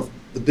of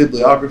the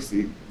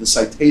bibliography, the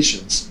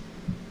citations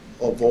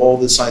of all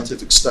the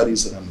scientific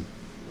studies that I'm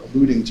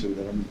alluding to,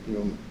 that I'm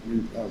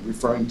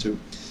referring to.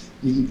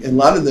 And a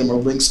lot of them are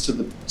links to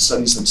the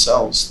studies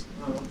themselves,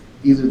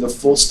 either the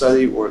full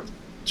study or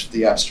to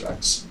the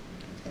abstracts.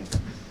 Okay.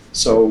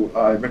 So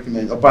I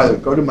recommend, oh, by the way,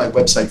 go to my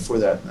website for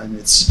that. And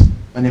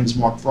my name is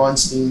Mark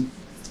Braunstein.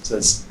 So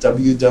it's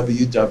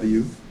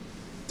www.mark,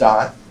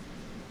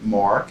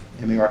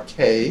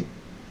 M-A-R-K,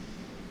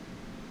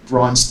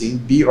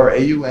 Braunstein,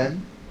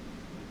 B-R-A-U-N,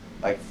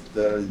 like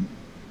the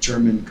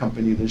German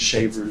company, the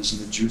shavers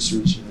and the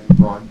juicers,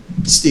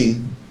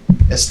 Braunstein,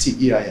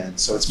 S-T-E-I-N.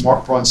 So it's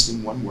Mark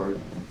Braunstein, one word,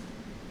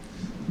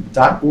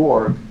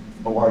 .org,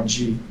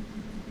 O-R-G,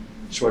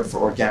 short for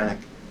organic,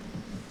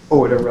 or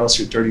whatever else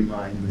your dirty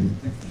mind may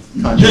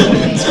conjure up.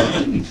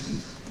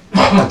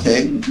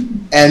 Okay,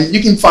 and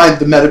you can find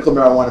the medical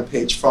marijuana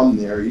page from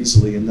there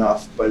easily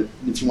enough, but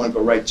if you want to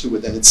go right to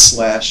it, then it's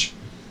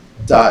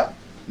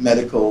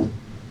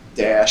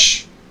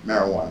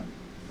 /medical-marijuana,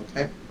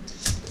 okay?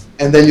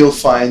 And then you'll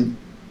find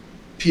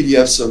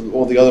PDFs of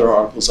all the other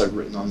articles I've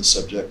written on the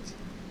subject,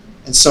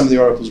 and some of the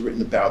articles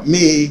written about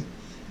me,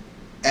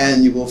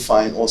 and you will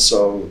find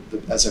also,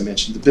 as I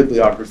mentioned, the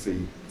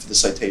bibliography for the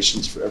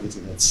citations for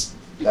everything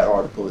that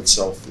article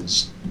itself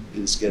is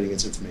getting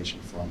its information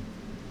from.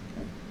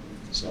 Okay.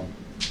 So,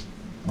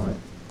 all right.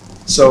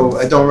 So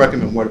I don't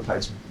recommend water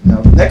pipes.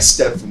 Now, the next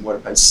step from water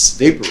pipes,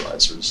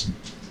 vaporizers.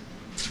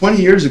 20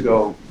 years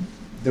ago,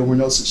 there were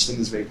no such thing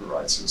as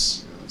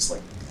vaporizers. It's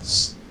like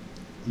this.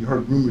 You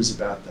heard rumors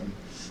about them.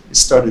 They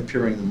started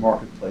appearing in the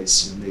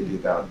marketplace maybe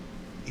about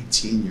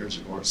 18 years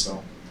ago or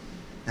so,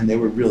 and they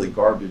were really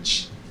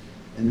garbage.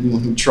 And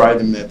anyone who tried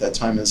them at that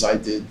time, as I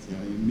did, you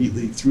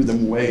immediately threw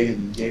them away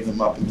and gave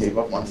them up and gave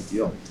up on the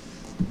deal.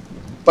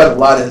 But a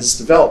lot has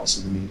developed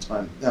in the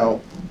meantime. Now,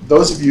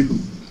 those of you who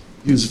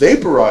use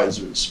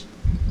vaporizers,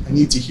 I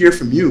need to hear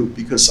from you,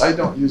 because I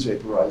don't use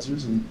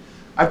vaporizers, and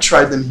I've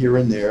tried them here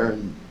and there,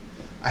 and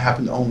I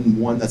happen to own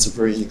one that's a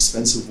very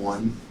inexpensive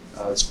one.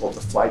 It's called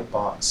the Flight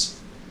Box.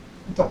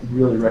 I don't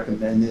really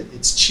recommend it.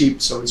 It's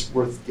cheap, so it's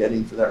worth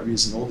getting for that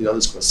reason. All the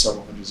others cost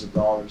several hundreds of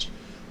dollars.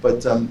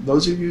 But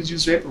those of you who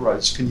use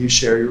vaporizers, can you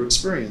share your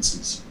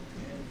experiences?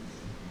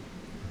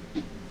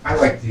 I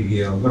like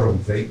the little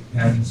vape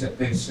pens that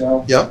they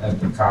sell. Yep. And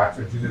the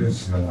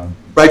cartridges.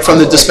 Right from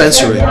the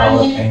dispensary.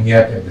 And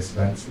yet the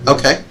dispensary.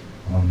 Okay.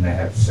 They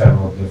have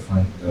several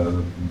different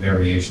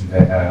variations.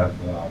 They have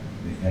the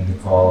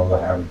Indica, the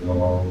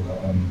Haridol,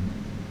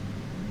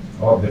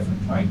 all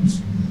different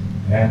types.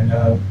 And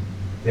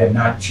they're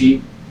not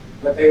cheap,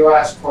 but they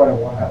last quite a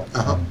while.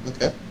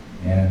 Okay.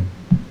 And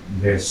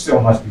there still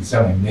must be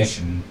some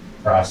ignition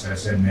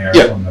process in there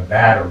from the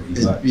battery.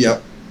 But,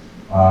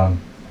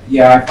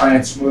 yeah, I find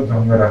it smooth.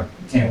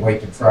 Can't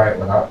wait to try it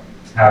without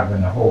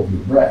having to hold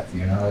your breath.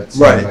 It's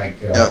like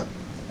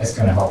that's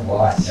going to help a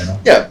lot.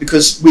 Yeah,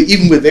 because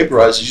even with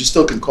vaporizers, you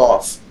still can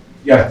cough.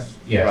 Yes.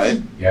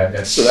 Right.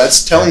 Yeah. So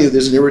that's telling you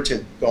there's an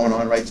irritant going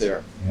on right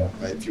there. Yeah.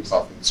 Right. If you're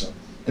coughing. So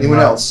anyone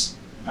else?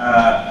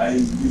 I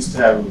used to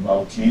have a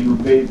volcano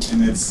vape,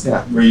 and it's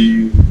Yeah. where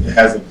it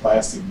has a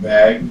plastic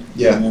bag,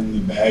 Yeah. and then the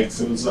bag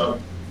fills up,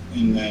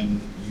 and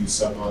then you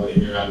suck all the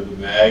air out of the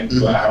bag.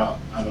 Mhm. But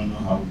I don't know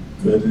how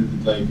good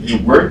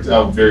it worked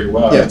out very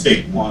well. Yeah. You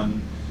take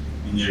one,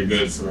 and you're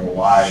good for a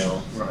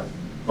while. Right.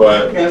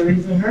 But I've never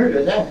even heard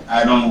of that.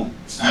 I don't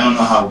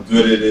know how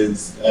good it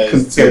is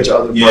Compared to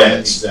other yeah,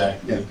 brands.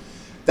 exactly. Yeah.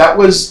 That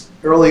was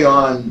early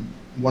on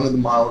one of the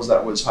models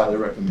that was highly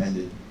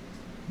recommended.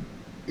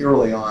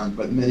 Early on,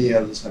 but many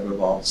others have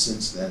evolved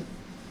since then.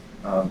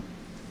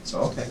 So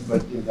okay,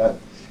 but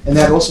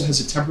that also has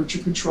a temperature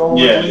control.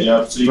 Yeah,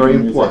 yeah. So you Very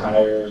can use it important.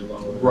 higher or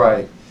lower.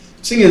 Right.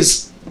 The thing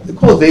is, they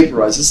call it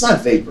vaporizer. It's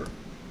not vapor.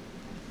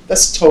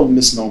 That's a total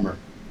misnomer.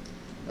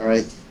 All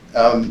right.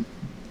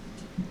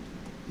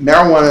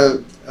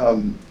 Marijuana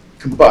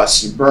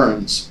combusts and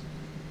burns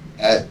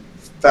at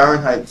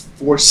Fahrenheit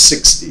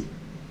 460.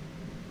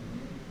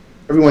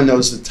 Everyone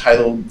knows the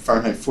title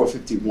Fahrenheit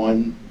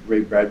 451,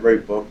 Ray Bradbury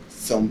book,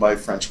 filmed by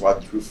Francois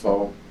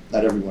Truffaut.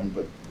 Not everyone,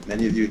 but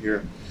many of you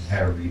here. I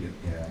had to read it,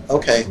 yeah.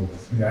 Okay.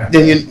 Yeah.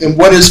 And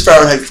what is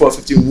Fahrenheit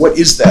 451? What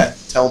is that?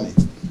 Tell me.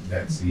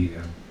 That's the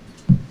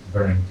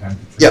burning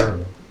temperature. Yeah.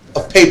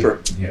 Of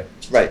paper. Yeah.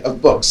 Right,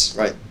 of books,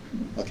 right.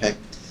 Okay.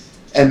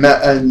 And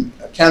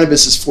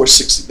cannabis is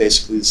 460,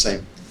 basically the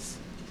same.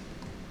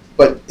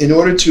 But in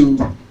order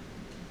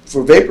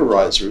for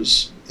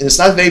vaporizers, and it's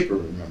not vapor,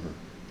 remember,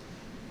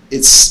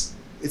 it's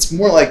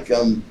more like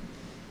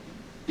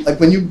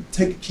when you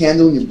take a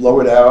candle and you blow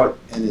it out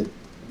and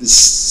this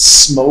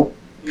smoke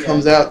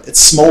comes out, it's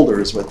smolder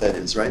is what that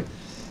is, right?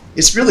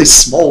 It's really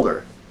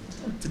smolder.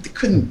 But they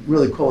couldn't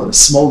really call it a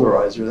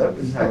smolderizer. That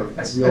wouldn't have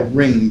a real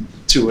ring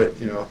to it,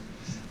 you know.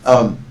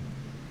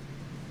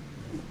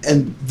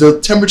 And the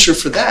temperature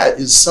for that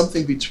is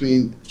something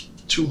between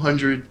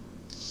 200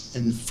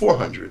 and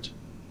 400.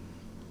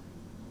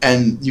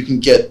 And you can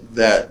get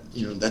that,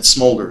 you know, that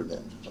smolder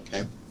then,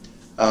 okay?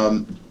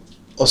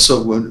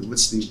 Also,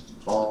 what's the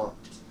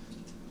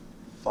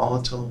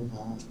volatile?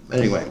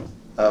 Anyway,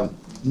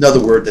 another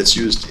word that's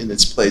used in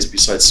its place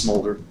besides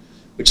smolder,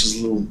 which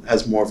is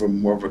has more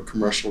of a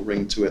commercial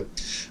ring to it.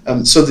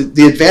 So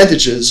the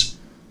advantage is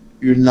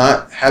you're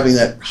not having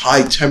that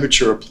high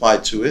temperature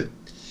applied to it.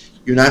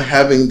 You're not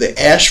having the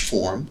ash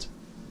formed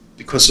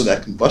because of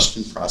that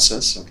combustion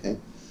process, okay?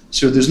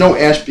 So there's no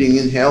ash being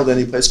inhaled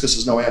any place because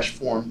there's no ash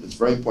formed. It's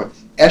very important.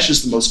 Ash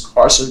is the most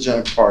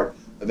carcinogenic part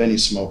of any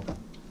smoke.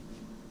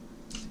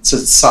 It's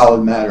a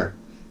solid matter.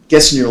 It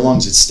gets in your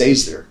lungs, it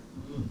stays there.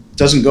 It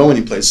doesn't go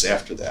anyplace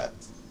after that.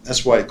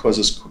 That's why it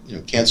causes, you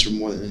know, cancer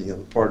more than any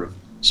other part of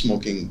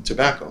smoking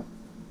tobacco,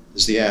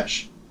 is the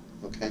ash,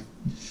 okay?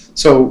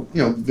 So,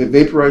 you know,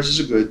 vaporizers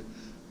are good,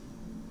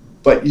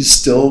 but you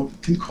still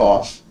can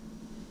cough.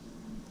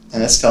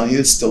 And that's telling you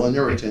it's still an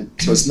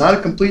irritant. So it's not a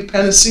complete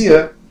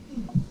panacea.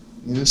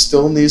 You know,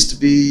 still needs to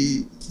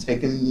be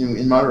taken, you know,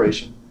 in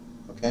moderation.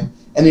 Okay.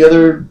 Any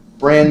other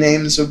brand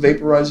names of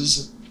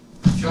vaporizers?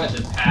 I've tried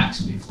the packs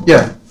before.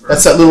 Yeah,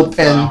 that's that little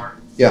pen. Flour.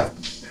 Yeah.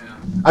 Yeah.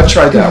 I've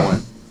tried that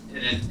one.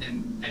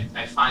 And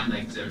I find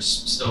like there's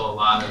still a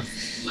lot of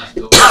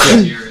leftover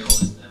material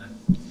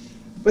in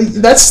But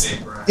that's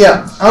vaporizer.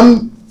 yeah.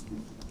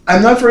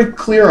 I'm not very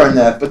clear on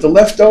that. But the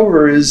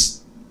leftover is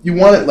you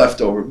want it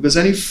left over because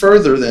any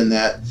further than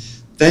that,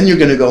 then you're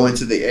going to go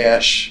into the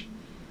ash,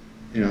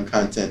 you know,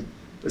 content.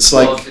 It's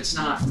Well, like if it's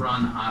not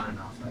run hot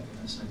enough, I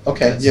guess. I think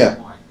Okay, that's yeah.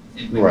 the point.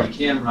 And when Right. you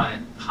can run it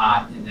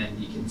hot, and then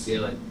you can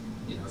feel it,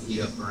 you know, heat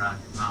up around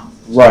your mouth.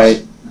 which Right.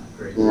 is Not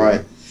great.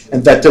 right,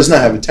 and that does not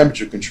have a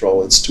temperature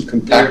control. It's too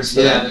compact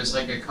for that. There's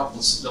like a couple.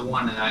 The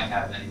one that I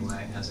have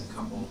anyway has a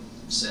couple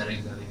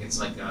settings. I think it's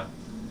like a,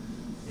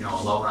 you know,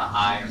 a low and a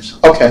high or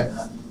something. Okay. Like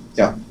that.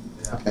 Yeah.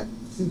 Yeah. Okay.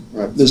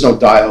 Right. There's no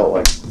dial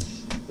like.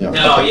 You know,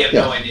 No, okay, you have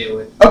yeah. no idea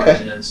what Okay.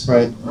 it is.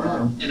 Right.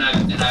 And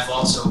I've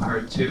also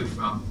heard too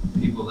from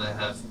people that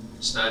have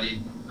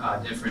studied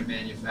different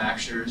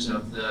manufacturers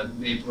of the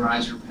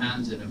vaporizer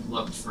pens and have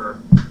looked for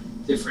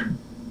different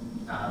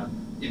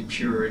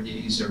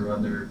impurities or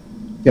other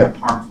Yeah.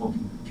 harmful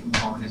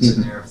components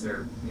in there if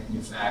they're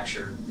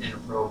manufactured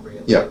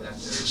inappropriately. Yeah.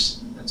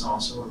 That's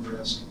also a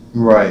risk.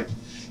 Right.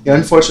 Yeah.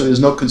 Unfortunately, there's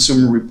no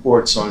consumer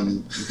reports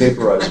on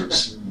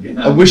vaporizers.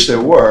 Yeah. I wish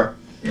there were.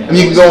 Yeah, I mean, you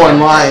can it was go a guy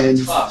online at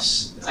and-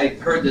 Tufts. I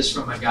heard this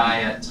from a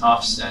guy at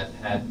Tufts that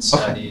had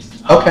studied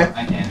Okay. a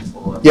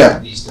handful of Yeah.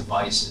 these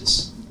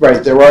devices.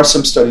 Right. There are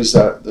some studies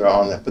that are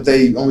on that, but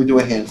they only do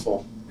a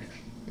handful.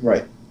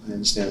 Right. I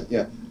understand it.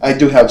 Yeah. I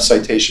do have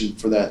citation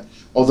for that.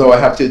 Although I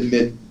have to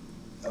admit,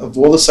 of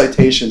all the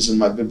citations in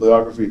my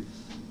bibliography,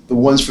 the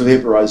ones for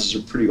vaporizers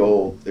are pretty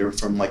old. They were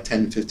from like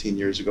 10, 15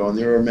 years ago, and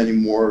there are many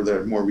more that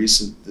are more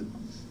recent that,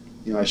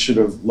 you know, I should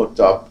have looked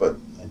up, but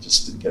I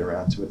just didn't get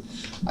around to it.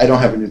 I don't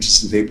have an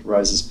interest in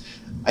vaporizers.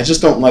 I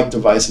just don't like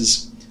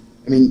devices.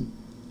 I mean,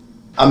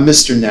 I'm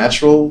Mr.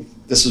 Natural.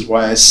 This is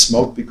why I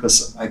smoke,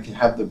 because I can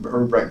have the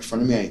herb right in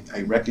front of me.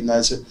 I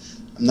recognize it.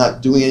 I'm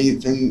not doing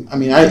anything. I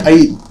mean, I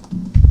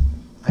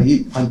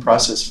eat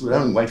unprocessed food. I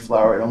don't eat white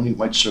flour. I don't eat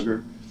white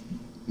sugar.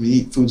 We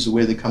eat foods the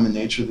way they come in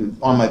nature.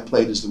 On my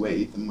plate is the way I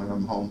eat them when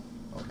I'm home.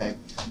 Okay,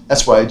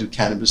 that's why I do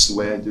cannabis the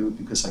way I do,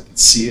 because I can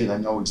see it. I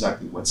know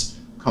exactly what's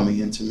coming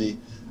into me.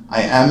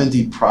 I am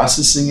indeed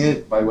processing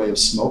it by way of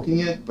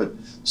smoking it, but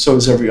so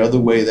is every other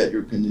way that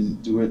you're going to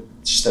do it,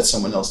 just that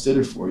someone else did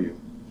it for you.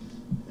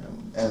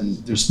 And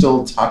there's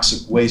still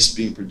toxic waste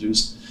being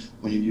produced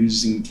when you're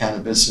using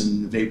cannabis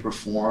in vapor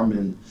form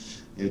and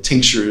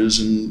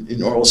tinctures and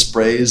in oral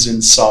sprays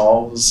and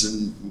solves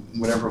and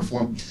whatever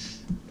form.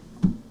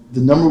 The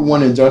number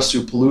one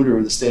industrial polluter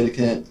in the state of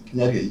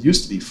Connecticut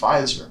used to be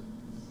Pfizer.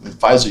 When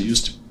Pfizer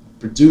used to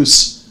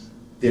produce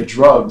their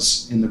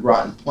drugs in the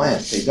Groton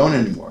plant, they don't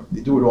anymore.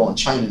 They do it all in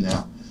China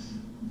now.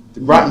 The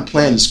Groton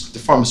plant, the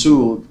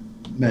pharmaceutical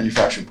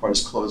manufacturing part,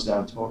 is closed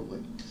down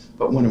totally.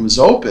 But when it was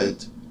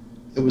opened,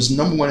 it was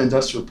number one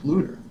industrial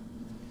polluter.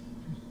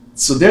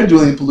 So they're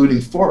doing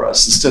polluting for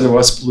us instead of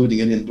us polluting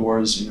it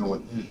indoors,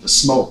 with the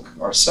smoke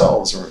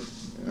ourselves or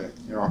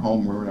in our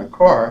home or in our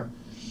car.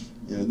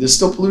 There's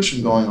still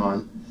pollution going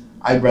on.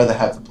 I'd rather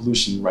have the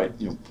pollution right,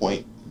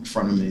 point in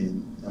front of me,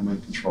 and I'm in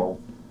control.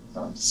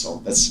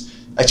 So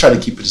I try to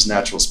keep it as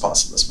natural as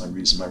possible. That's my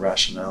reason, my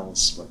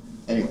rationales. But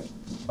anyway,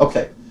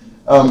 okay.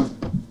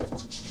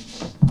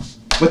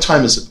 What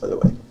time is it, by the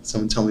way?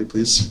 Someone tell me,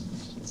 please.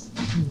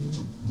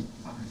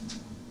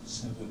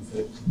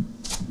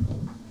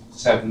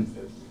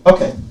 7:50.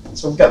 Okay,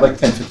 so we've got like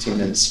 10, 15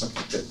 minutes.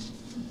 Okay,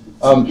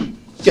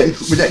 good.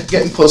 We're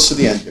getting close to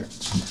the end here.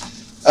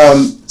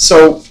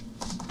 So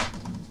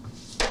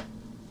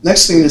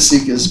next thing to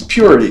seek is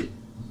purity.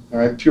 All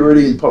right,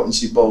 purity and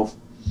potency both.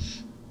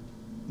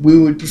 We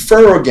would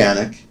prefer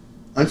organic.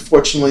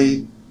 Unfortunately,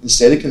 in the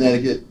state of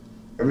Connecticut,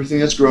 everything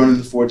that's grown in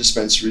the 4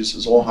 dispensaries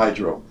is all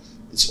hydro.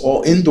 It's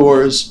all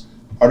indoors,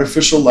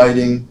 artificial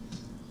lighting,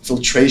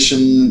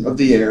 filtration of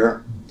the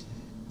air.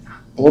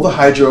 All the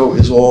hydro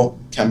is all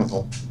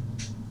chemical.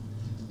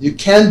 You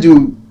can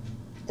do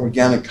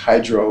organic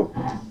hydro,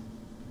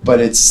 but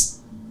it's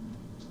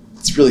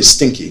really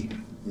stinky.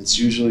 It's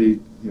usually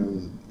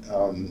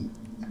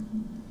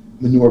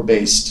manure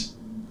based,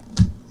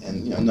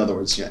 and in other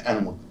words,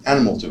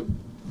 animal do.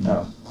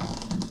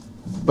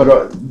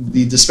 But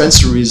the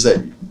dispensaries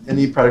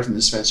any product from the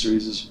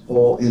dispensaries is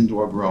all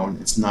indoor grown.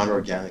 It's not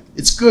organic.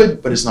 It's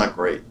good, but it's not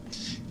great.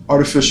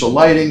 Artificial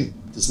lighting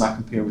does not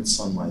compare with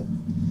sunlight.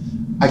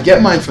 I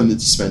get mine from the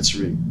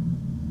dispensary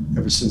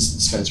ever since the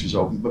dispensary's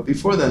open, but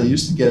before then I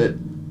used to get it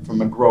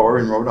from a grower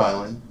in Rhode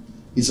Island.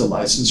 He's a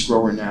licensed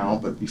grower now,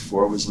 but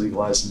before it was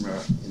legalized in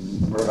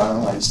Rhode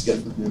Island, I used to get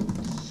it from him.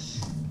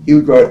 He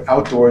would grow it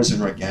outdoors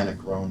and organic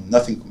grown.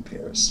 Nothing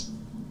compares.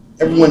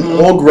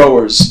 All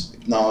growers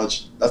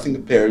acknowledge nothing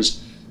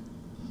compares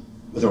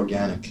with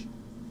organic,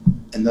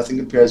 and nothing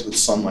compares with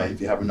sunlight if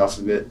you have enough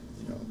of it,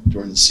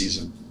 during the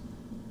season.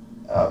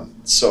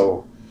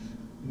 So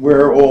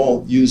we're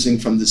all using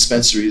from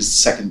dispensaries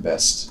second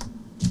best.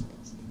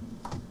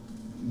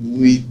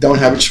 We don't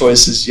have a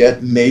choices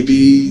yet.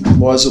 Maybe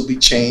laws will be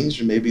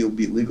changed, or maybe it'll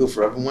be legal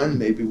for everyone.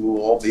 Maybe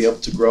we'll all be able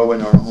to grow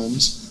in our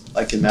homes,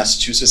 like in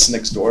Massachusetts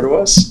next door to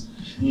us,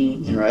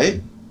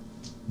 right?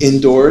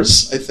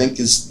 Indoors, I think,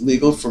 is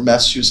legal for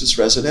Massachusetts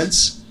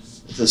residents.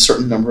 There's a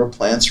certain number of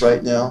plants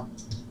right now.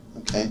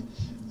 Okay,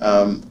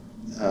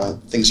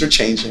 things are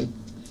changing,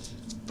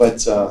 but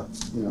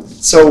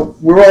so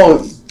we're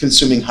all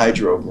consuming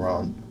hydro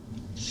grown.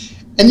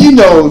 And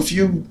if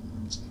you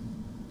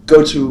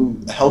go to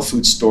a health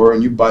food store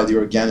and you buy the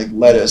organic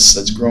lettuce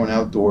that's grown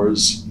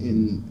outdoors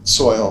in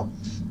soil,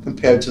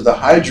 compared to the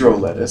hydro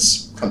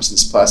lettuce, comes in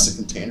this plastic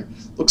container,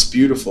 looks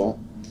beautiful,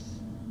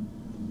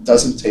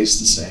 doesn't taste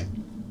the same.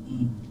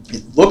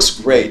 It looks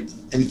great,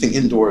 anything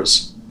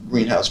indoors,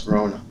 greenhouse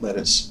grown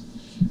lettuce,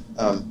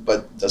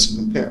 but doesn't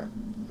compare.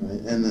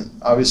 Right? And then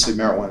obviously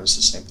marijuana is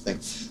the same thing.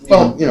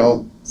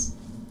 Well,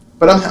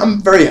 but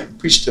I'm very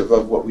appreciative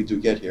of what we do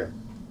get here,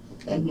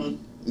 okay, in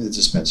the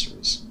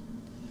dispensaries.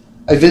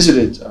 I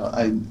visited,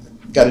 I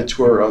got a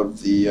tour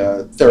of the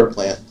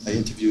TheraPlant. I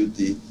interviewed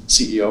the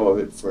CEO of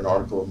it for an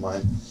article of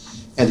mine,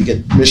 and to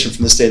get permission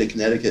from the state of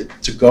Connecticut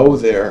to go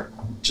there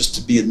just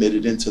to be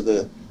admitted into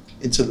the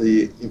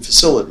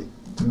facility.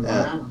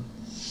 Wow.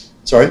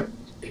 Sorry?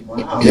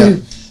 Wow. Yeah.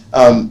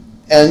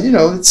 And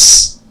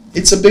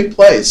it's a big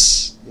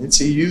place. It's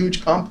a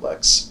huge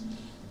complex,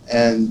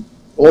 and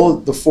all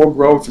of the 4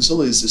 grower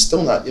facilities are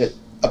still not yet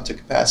up to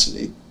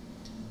capacity.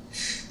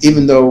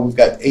 Even though we've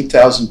got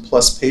 8,000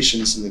 plus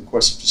patients in the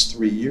course of just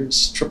 3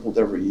 years, tripled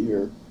every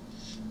year.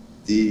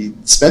 The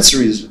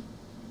dispensaries,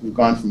 we've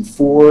gone from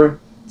 4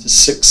 to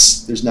 6.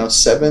 There's now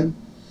 7.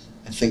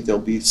 I think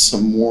there'll be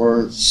some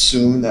more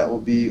soon that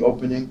will be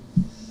opening.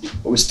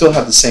 But we still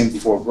have the same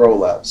 4 grow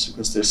labs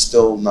because they're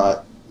still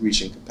not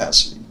reaching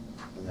capacity.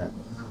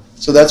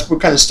 So we're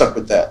kind of stuck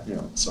with that,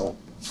 So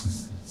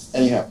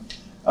anyhow,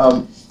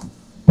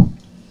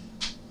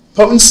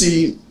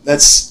 potency.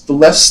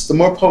 The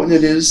more potent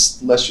it is,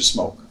 the less you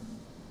smoke.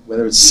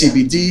 Whether it's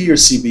CBD or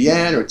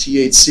CBN or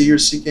THC you're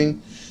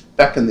seeking.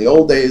 Back in the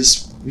old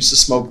days, we used to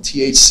smoke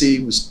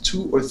THC was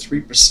 2 or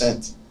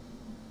 3%.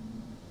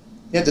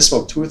 You had to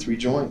smoke 2 or 3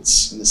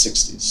 joints in the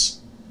 60s.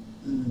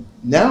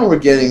 Now we're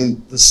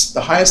getting this,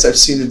 the highest I've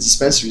seen in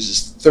dispensaries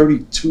is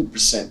 32%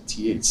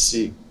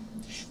 THC.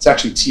 It's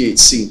actually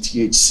THC and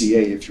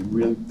THCA if you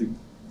really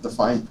the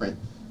fine print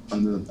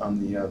on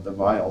the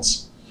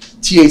vials.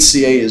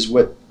 THCA is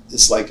what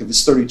it's like. If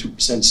it's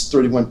 32%, it's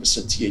 31%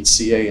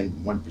 THCA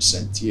and 1%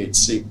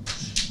 THC.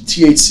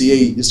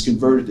 THCA is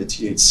converted to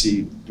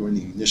THC during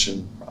the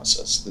ignition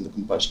process, then the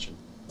combustion.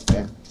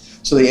 Okay,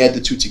 so they add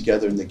the two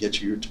together and they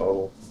get you your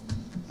total.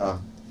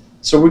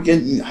 So we're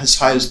getting as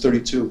high as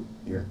 32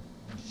 here.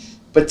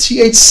 But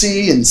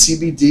THC and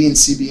CBD and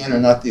CBN are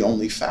not the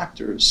only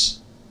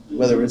factors,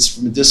 whether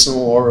it's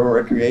medicinal or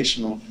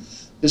recreational.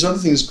 There's other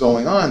things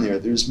going on there.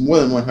 There's more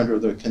than 100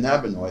 other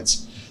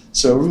cannabinoids.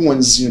 So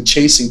everyone's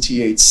chasing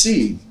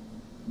THC.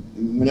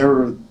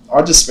 Whenever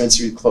our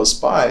dispensary close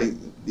by,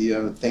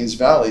 the Thames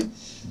Valley,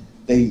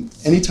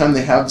 anytime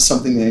they have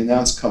something they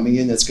announce coming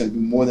in that's going to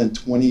be more than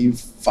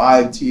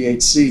 25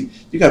 THC,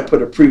 you got to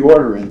put a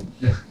pre-order in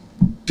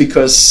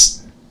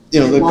because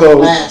they'll go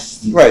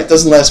last. Right. It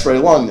doesn't last very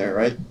long there,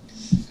 right?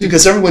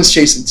 Because everyone's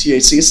chasing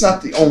THC. It's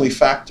not the only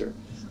factor.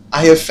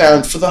 I have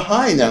found for the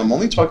high now. I'm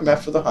only talking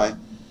about for the high.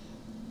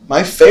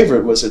 My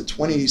favorite was at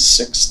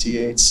 26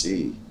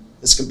 THC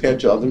as compared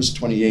to others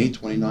 28,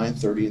 29,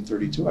 30, and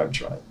 32 I've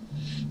tried.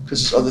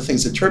 Because there's other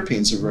things, the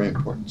terpenes are very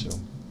important too.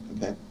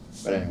 Okay?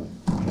 But anyway.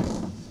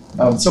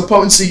 So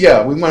potency,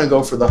 yeah, we want to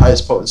go for the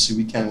highest potency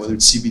we can, whether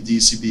it's CBD,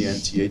 CBN,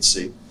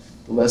 THC.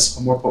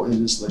 The more potent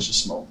it is, the less you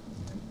smoke.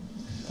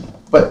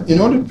 But in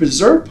order to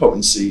preserve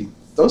potency,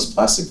 those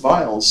plastic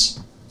vials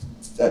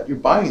that you're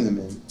buying them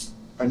in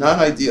are not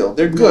ideal.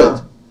 They're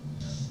good.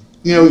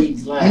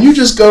 When you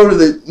just go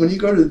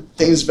to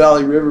Thames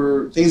Valley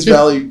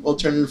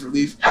Alternative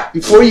Relief,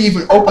 before you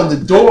even open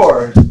the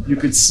door, you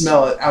could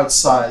smell it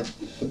outside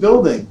the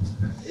building.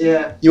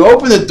 Yeah. You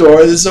open the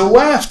door, there's a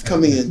waft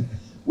coming in.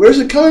 Where's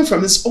it coming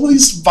from? It's all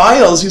these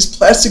vials, these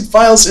plastic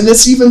vials, and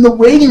it's even the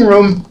waiting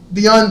room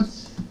beyond.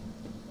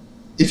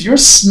 If you're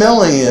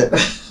smelling it,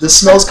 the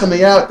smell's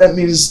coming out, that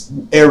means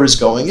air is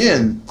going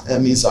in.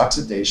 That means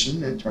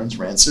oxidation, it turns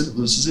rancid, it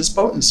loses its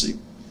potency.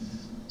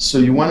 So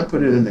you want to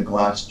put it in a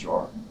glass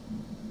jar.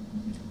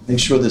 Make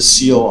sure the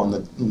seal on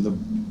the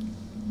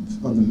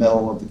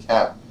metal of the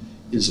cap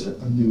is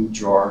a new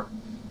jar.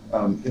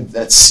 If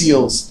that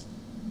seal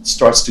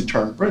starts to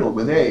turn brittle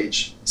with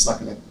age, it's not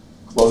going to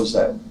close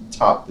that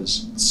top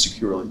as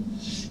securely.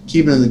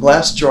 Keep it in the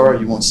glass jar,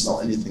 you won't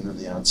smell anything on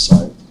the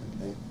outside.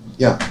 Okay?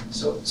 Yeah.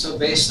 So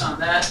based on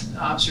that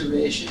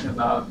observation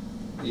about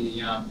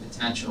the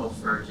potential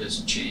for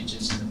just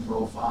changes in the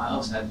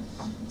profiles,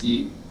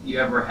 do you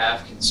ever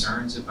have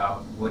concerns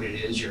about what it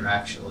is you're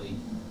actually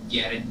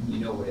getting? You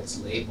know what it's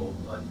labeled,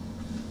 but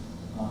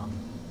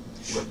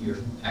what you're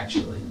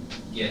actually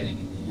getting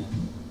in the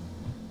end.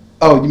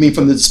 Oh, you mean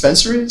from the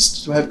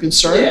dispensaries? Do I have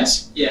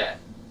concerns? Yeah.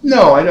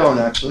 No, I don't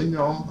actually.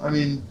 No, I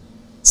mean,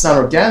 it's not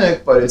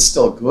organic, but it's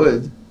still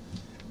good.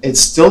 It's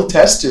still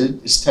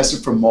tested. It's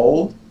tested for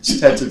mold. It's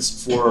tested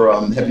for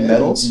heavy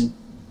metals.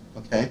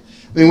 Okay.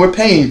 I mean, we're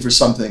paying for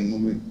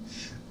something.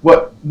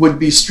 What would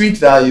be street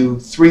value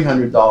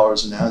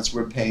 $300 an ounce,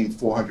 we're paying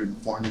 $400,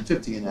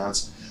 $450 an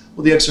ounce.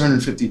 Well, the extra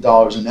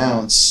 $150 an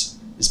ounce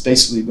is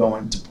basically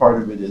going to,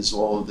 part of it is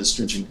all of the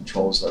stringent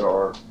controls that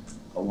are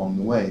along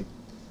the way.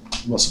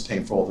 I'm also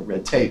paying for all the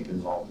red tape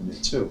involved in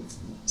it too.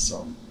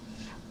 So,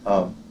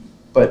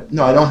 but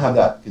no, I don't have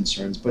that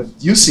concerns. But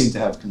you seem to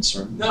have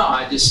concerns. No,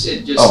 I just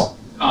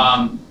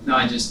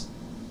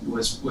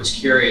was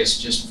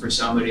curious, just for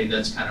somebody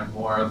that's kind of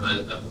more of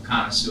a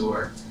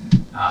connoisseur.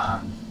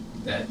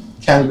 That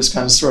cannabis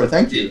connoisseur,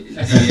 thank you.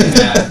 I've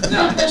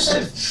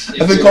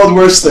been called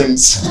worse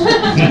things.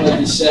 Like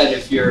you said,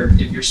 if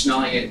you're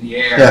smelling it in the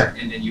air,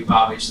 and then you've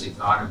obviously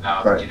thought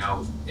about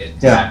it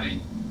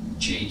having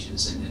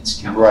changes in its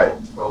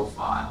chemical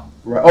profile.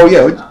 Right. Oh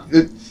yeah,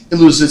 it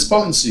loses its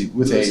potency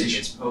with age. Losing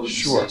its potency.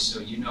 Sure. So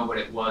you know what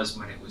it was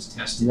when it was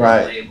tested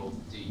and labeled.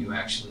 Do you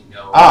actually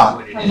know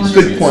what it is?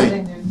 Good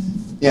point.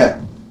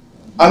 Yeah.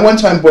 I one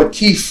time bought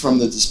keef from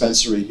the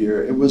dispensary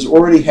here. It was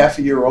already half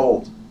a year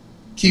old.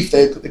 Keef,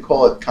 they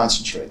call it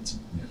concentrate.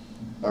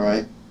 All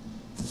right.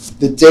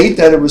 The date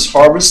that it was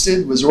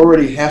harvested was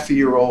already half a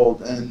year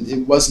old, and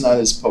it was not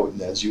as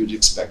potent as you would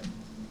expect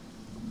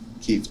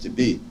keef to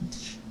be.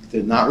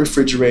 They're not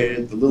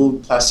refrigerated. The little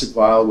plastic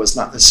vial was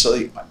not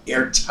necessarily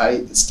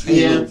airtight. It's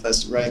tiny little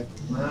plastic, right?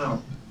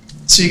 Wow.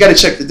 So you got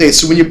to check the date.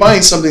 So when you're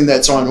buying something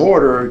that's on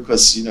order,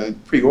 because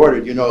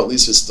pre-ordered, at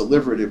least it's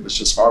delivered. It was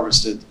just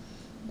harvested.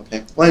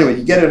 Okay. Well, anyway,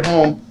 you get it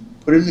home,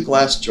 put it in a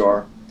glass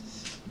jar,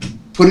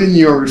 put it in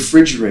your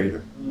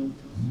refrigerator.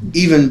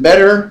 Even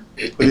better,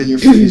 put it in your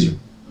freezer.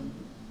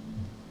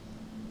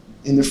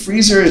 In the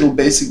freezer, it'll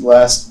basically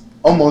last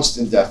almost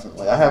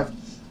indefinitely.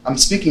 I'm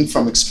speaking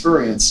from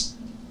experience.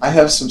 I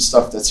have some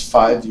stuff that's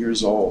 5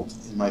 years old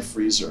in my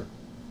freezer.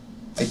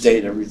 I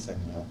date everything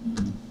now.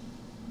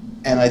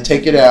 And I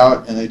take it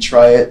out and I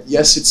try it.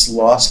 Yes, it's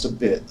lost a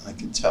bit, I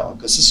can tell,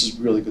 because this is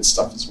really good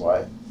stuff. That's why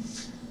I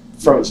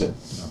froze it.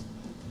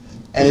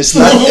 And it's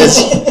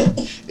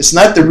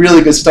not the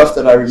really good stuff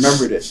that I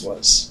remembered it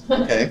was.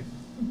 Okay,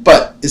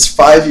 But it's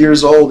 5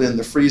 years old in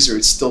the freezer.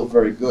 It's still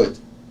very good.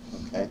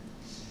 Okay.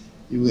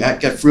 You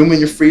got room in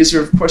your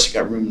freezer? Of course you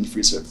got room in the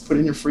freezer. Put it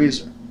in your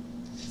freezer.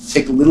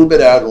 Take a little bit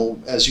out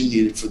as you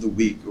need it for the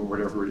week or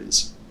whatever it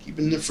is. Keep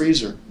it in the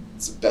freezer.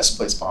 It's the best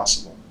place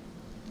possible.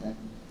 Okay.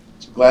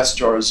 So glass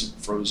jars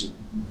frozen.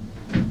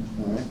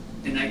 All right.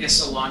 And I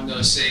guess along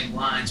those same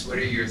lines, what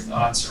are your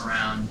thoughts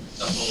around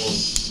the whole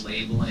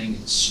labeling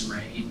and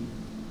strain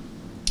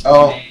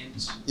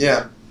names?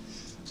 Yeah.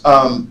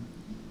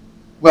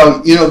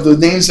 Well, you know, the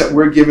names that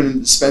we're given in the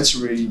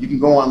dispensary, you can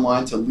go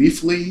online to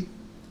Leafly,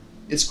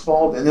 it's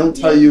called, and it'll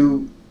tell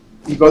you,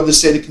 you go to the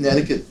state of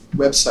Connecticut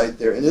website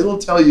there, and it'll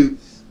tell you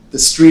the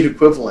street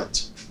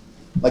equivalent.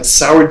 Like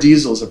sour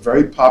diesel is a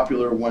very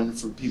popular one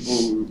for people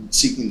who are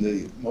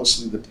seeking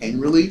mostly the pain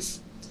relief.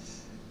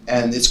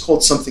 And it's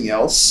called something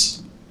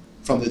else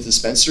from the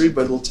dispensary,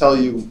 but it'll tell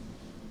you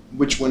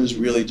which one is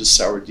really just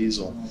sour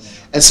diesel.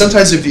 And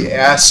sometimes if you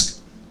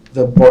ask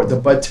the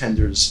bud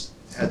tenders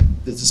at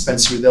the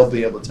dispensary, they'll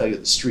be able to tell you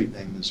the street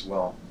name as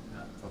well.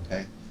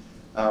 Okay,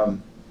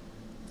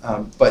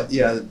 but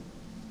yeah,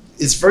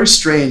 it's very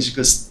strange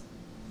because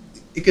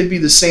it could be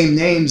the same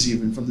names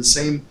even from the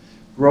same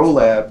grow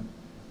lab,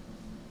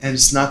 and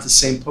it's not the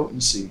same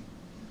potency.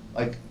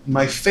 Like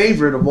my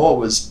favorite of all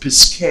was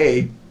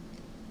Pecher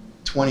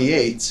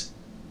 28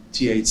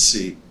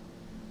 THC,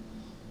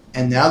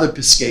 and now the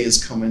Pecher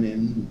is coming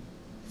in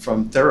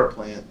from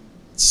TheraPlant.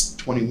 It's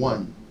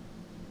 21.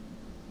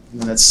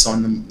 And that's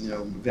on the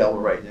available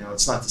right now.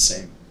 It's not the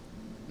same.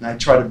 And I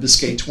tried a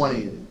Biscay 20.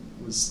 It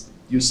was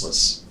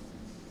useless.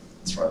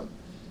 That's right.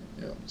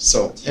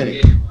 So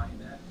anyway.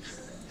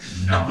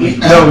 No.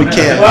 No, we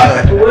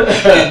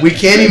can't. We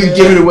can't even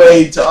give it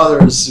away to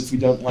others if we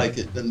don't like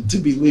it. And to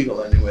be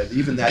legal anyway.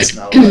 Even that's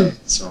not allowed.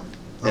 So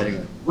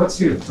anyway.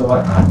 What's your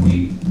thought on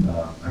the?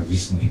 I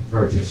recently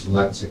purchased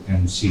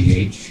Lexicon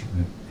CH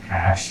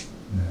hash.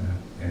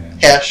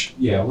 Hash.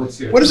 Yeah. What's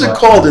your? What is it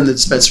called in the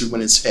dispensary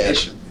when it's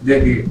hash?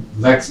 The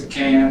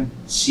Lexicon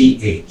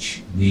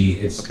CH.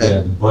 The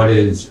bud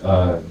is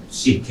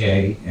CK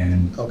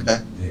and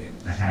the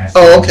hash.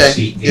 Oh, okay.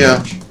 CH.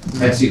 Yeah.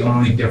 That's the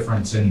only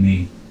difference in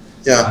the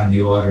on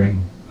the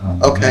ordering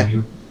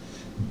menu.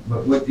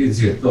 But what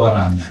is your thought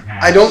on the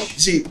hash? I don't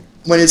see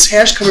when it's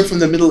hash coming from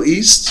the Middle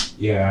East.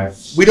 Yeah.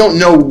 We don't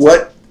know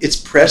what it's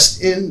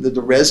pressed in the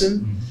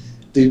resin. Mm-hmm.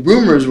 The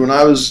rumors when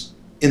I was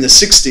in the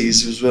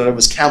 60s was that it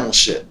was camel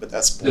shit, but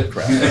that's bull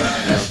crap.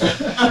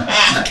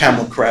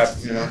 Camel crap,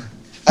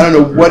 I don't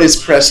know what it's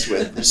pressed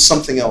with. There's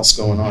something else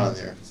going on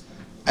there.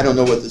 I don't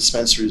know what the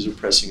dispensaries are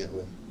pressing it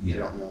with. I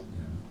don't know.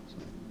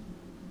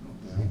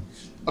 Yeah.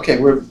 Okay,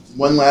 we're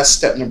one last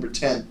step, number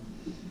 10.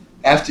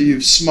 After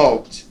you've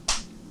smoked,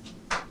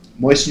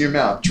 moisten your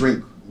mouth.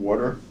 Drink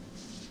water,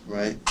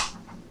 right?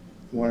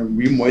 You want to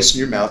re-moisten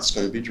your mouth. It's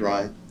going to be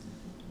dry.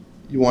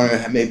 You want to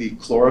have maybe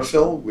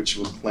chlorophyll, which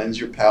will cleanse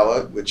your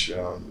palate, which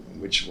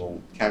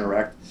will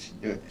counteract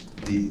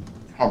the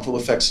harmful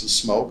effects of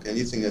smoke.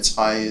 Anything that's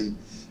high in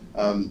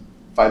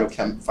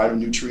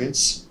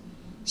phytonutrients,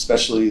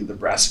 especially the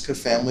brassica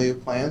family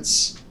of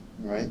plants,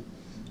 right?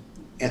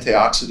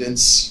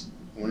 Antioxidants.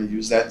 You want to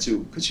use that too,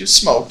 because you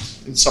smoke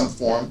in some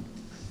form,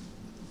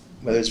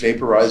 whether it's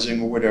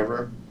vaporizing or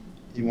whatever.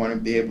 You want to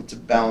be able to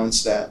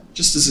balance that.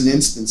 Just as an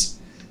instance,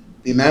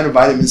 the amount of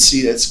vitamin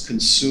C that's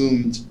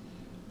consumed.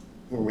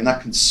 Or we're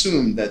not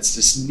consumed, that's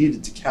just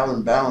needed to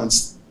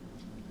counterbalance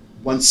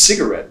one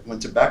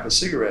tobacco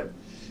cigarette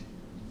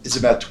is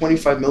about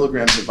 25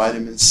 milligrams of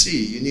vitamin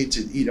C. You need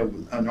to eat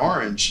an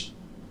orange.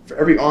 For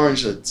every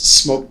orange that's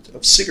smoked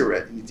of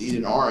cigarette, you need to eat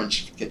an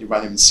orange to get your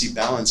vitamin C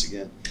balance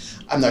again.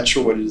 I'm not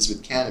sure what it is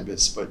with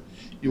cannabis, but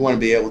you want to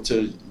be able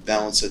to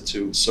balance it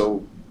too.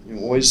 So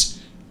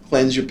always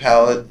cleanse your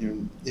palate.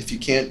 If you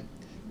can't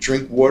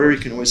drink water, you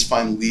can always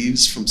find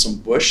leaves from some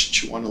bush,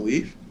 chew on a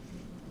leaf.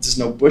 There's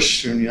no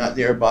bush and you're not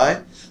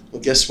nearby,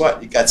 well, guess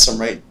what? You got some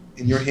right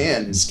in your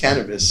hand. It's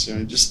cannabis.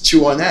 Just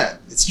chew on that.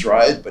 It's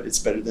dried, but it's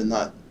better than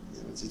not.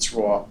 It's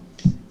raw.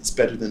 It's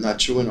better than not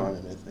chewing on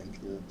it, I think.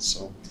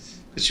 So,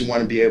 because you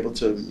want to be able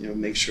to,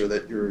 make sure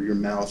that your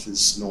mouth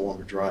is no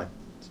longer dry.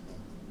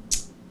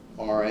 So,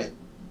 all right.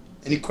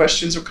 Any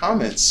questions or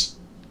comments?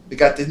 We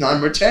got the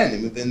number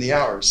 10 within the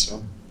hour,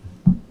 so.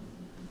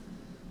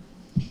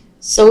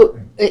 So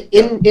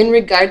in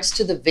regards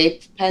to the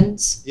vape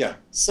pens, yeah.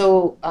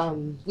 So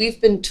we've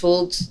been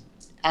told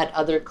at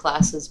other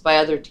classes by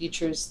other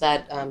teachers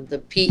that the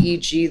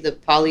PEG, the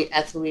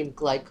polyethylene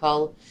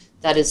glycol,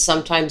 that is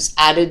sometimes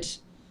added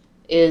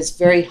is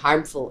very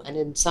harmful. And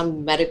in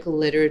some medical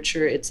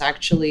literature, it's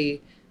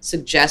actually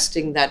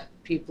suggesting that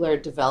people are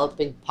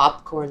developing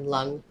popcorn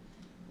lung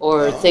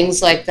or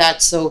things like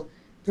that. So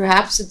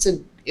perhaps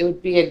it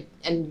would be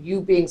and you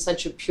being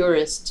such a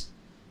purist,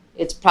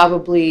 it's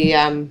probably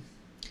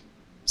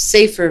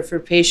safer for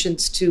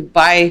patients to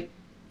buy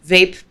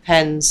vape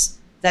pens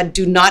that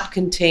do not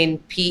contain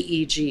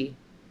PEG,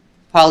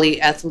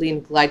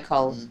 polyethylene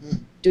glycol. Mm-hmm.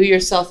 Do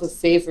yourself a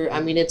favor. I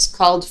mean, it's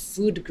called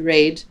food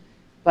grade,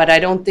 but I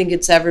don't think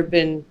it's ever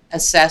been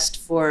assessed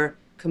for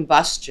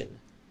combustion.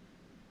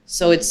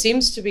 So it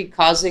seems to be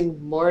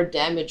causing more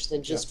damage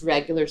than just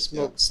regular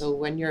smoke. So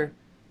when you're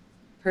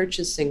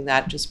purchasing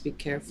that, just be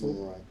careful.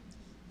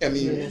 Right. I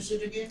mean, What is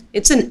it again?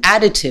 It's an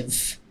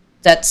additive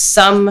that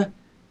some,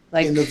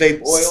 like in the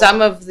vape oil?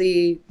 some of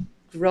the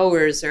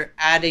growers are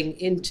adding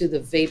into the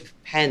vape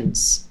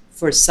pens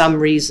for some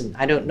reason.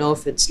 I don't know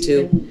if it's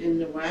to, Even in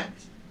the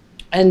wax?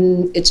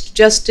 and it's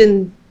just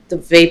in the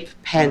vape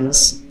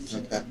pens.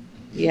 Okay.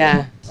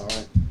 Yeah, All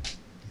right.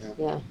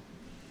 yeah.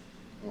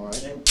 All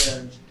right.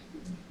 And,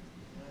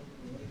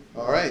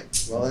 All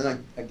right. Well,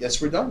 then I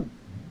guess we're done.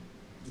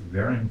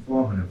 Very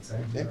informative,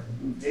 thank you. Okay.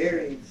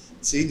 very,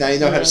 See, now you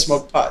know how to Yes.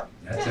 smoke pot.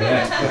 That's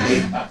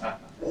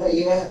it.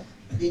 yeah,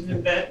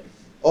 even better.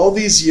 All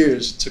these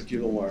years it took you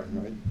to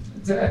learn,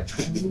 That's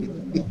it.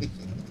 right?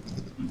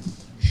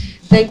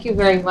 Thank you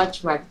very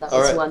much, Mark. That All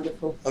was right.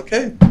 wonderful.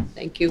 Okay.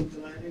 Thank you.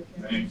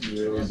 Thank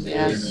you. It was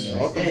Yes. very nice.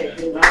 Welcome. Hey,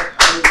 good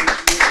night.